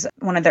this was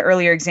one of the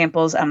earlier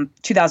examples,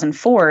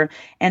 2004,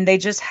 and they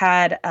just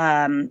had,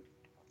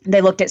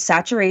 they looked at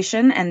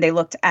saturation and they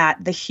looked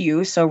at the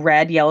hue, so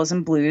red, yellows,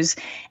 and blues,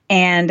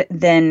 and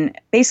then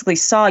basically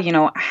saw,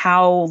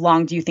 how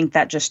long do you think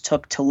that just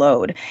took to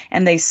load?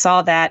 And they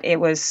saw that it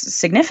was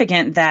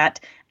significant that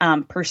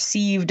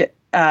perceived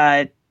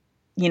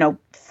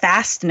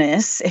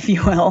fastness, if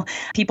you will.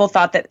 People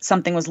thought that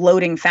something was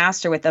loading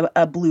faster with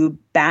a blue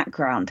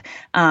background,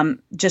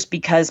 just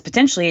because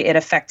potentially it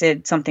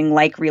affected something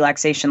like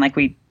relaxation, like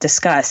we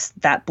discussed.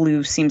 That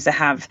blue seems to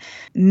have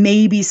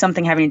maybe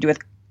something having to do with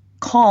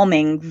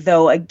calming,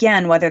 though,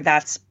 again, whether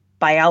that's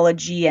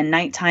biology and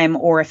nighttime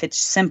or if it's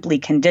simply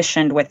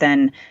conditioned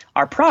within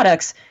our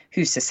products,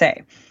 who's to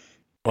say?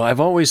 Well, I've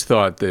always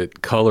thought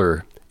that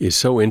color is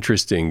so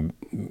interesting.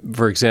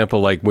 For example,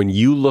 like when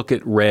you look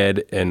at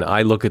red and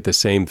I look at the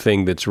same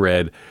thing that's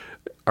red,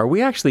 are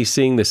we actually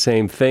seeing the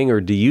same thing, or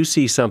do you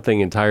see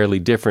something entirely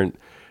different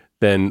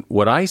than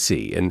what I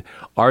see? And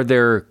are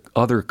there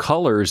other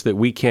colors that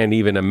we can't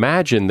even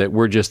imagine that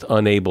we're just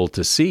unable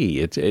to see?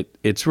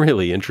 It's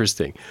really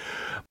interesting.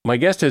 My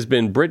guest has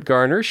been Britt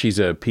Garner. She's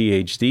a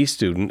PhD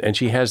student, and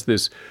she has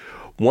this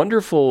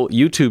wonderful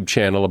YouTube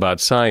channel about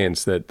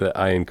science that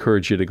I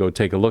encourage you to go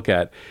take a look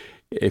at.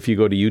 If you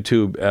go to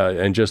YouTube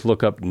and just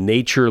look up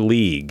Nature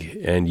League,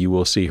 and you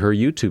will see her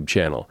YouTube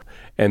channel.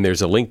 And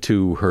there's a link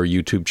to her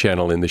YouTube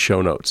channel in the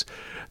show notes.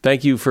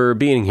 Thank you for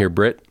being here,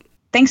 Britt.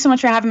 Thanks so much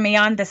for having me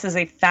on. This is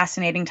a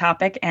fascinating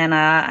topic, and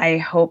I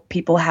hope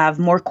people have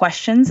more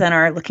questions and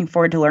are looking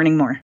forward to learning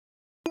more.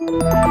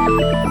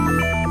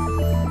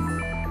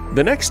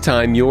 The next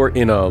time you're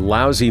in a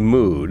lousy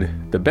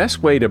mood, the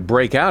best way to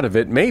break out of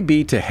it may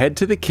be to head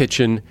to the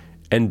kitchen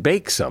and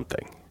bake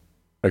something.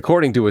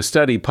 According to a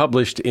study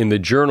published in the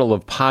Journal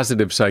of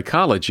Positive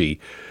Psychology,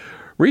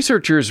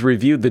 researchers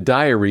reviewed the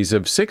diaries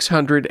of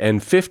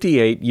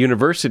 658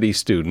 university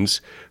students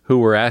who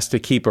were asked to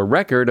keep a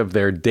record of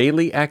their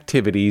daily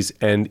activities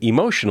and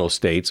emotional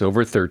states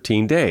over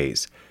 13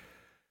 days.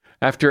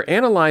 After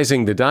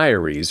analyzing the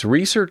diaries,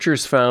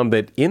 researchers found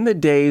that in the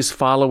days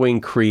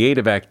following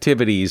creative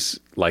activities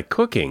like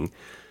cooking,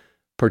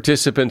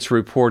 participants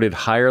reported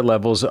higher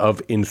levels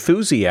of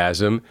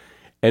enthusiasm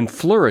and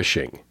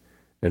flourishing.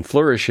 And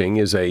flourishing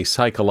is a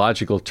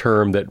psychological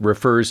term that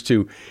refers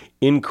to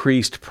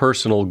increased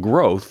personal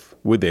growth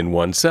within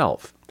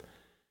oneself.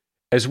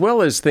 As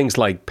well as things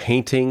like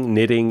painting,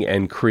 knitting,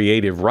 and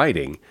creative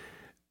writing,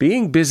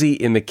 being busy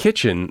in the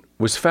kitchen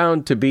was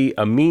found to be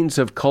a means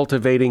of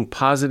cultivating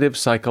positive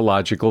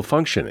psychological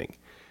functioning.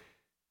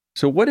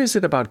 So what is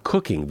it about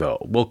cooking,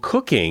 though? Well,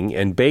 cooking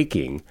and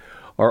baking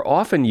are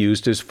often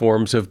used as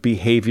forms of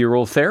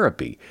behavioral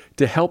therapy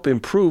to help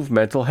improve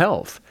mental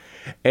health.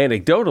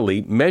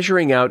 Anecdotally,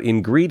 measuring out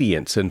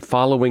ingredients and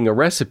following a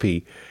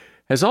recipe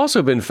has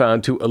also been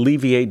found to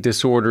alleviate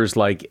disorders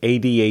like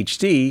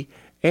ADHD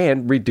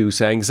and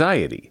reduce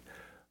anxiety.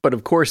 But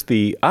of course,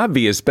 the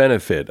obvious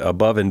benefit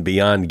above and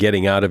beyond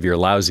getting out of your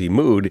lousy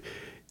mood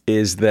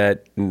is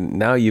that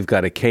now you've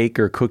got a cake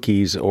or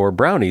cookies or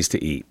brownies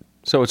to eat.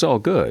 So it's all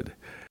good.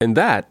 And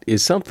that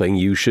is something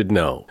you should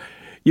know.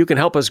 You can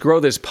help us grow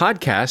this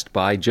podcast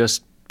by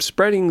just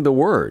spreading the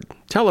word.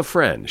 Tell a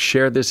friend.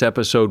 Share this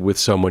episode with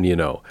someone you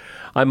know.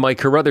 I'm Mike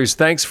Carruthers.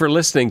 Thanks for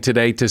listening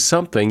today to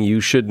Something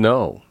You Should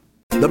Know.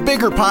 The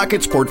Bigger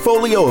Pockets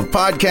portfolio of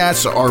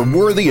podcasts are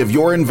worthy of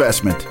your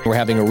investment. We're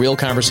having a real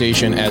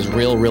conversation as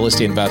real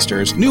estate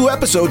investors. New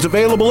episodes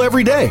available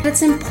every day.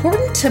 It's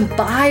important to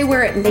buy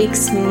where it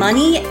makes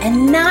money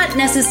and not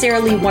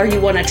necessarily where you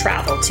want to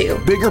travel to.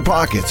 Bigger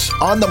Pockets,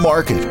 On the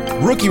Market,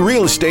 Rookie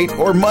Real Estate,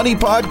 or Money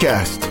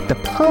Podcast. The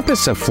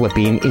purpose of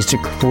flipping is to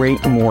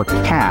create more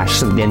cash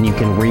so then you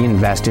can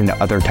reinvest into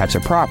other types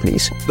of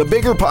properties. The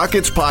Bigger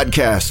Pockets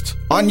Podcast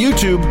on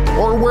YouTube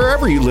or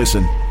wherever you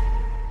listen.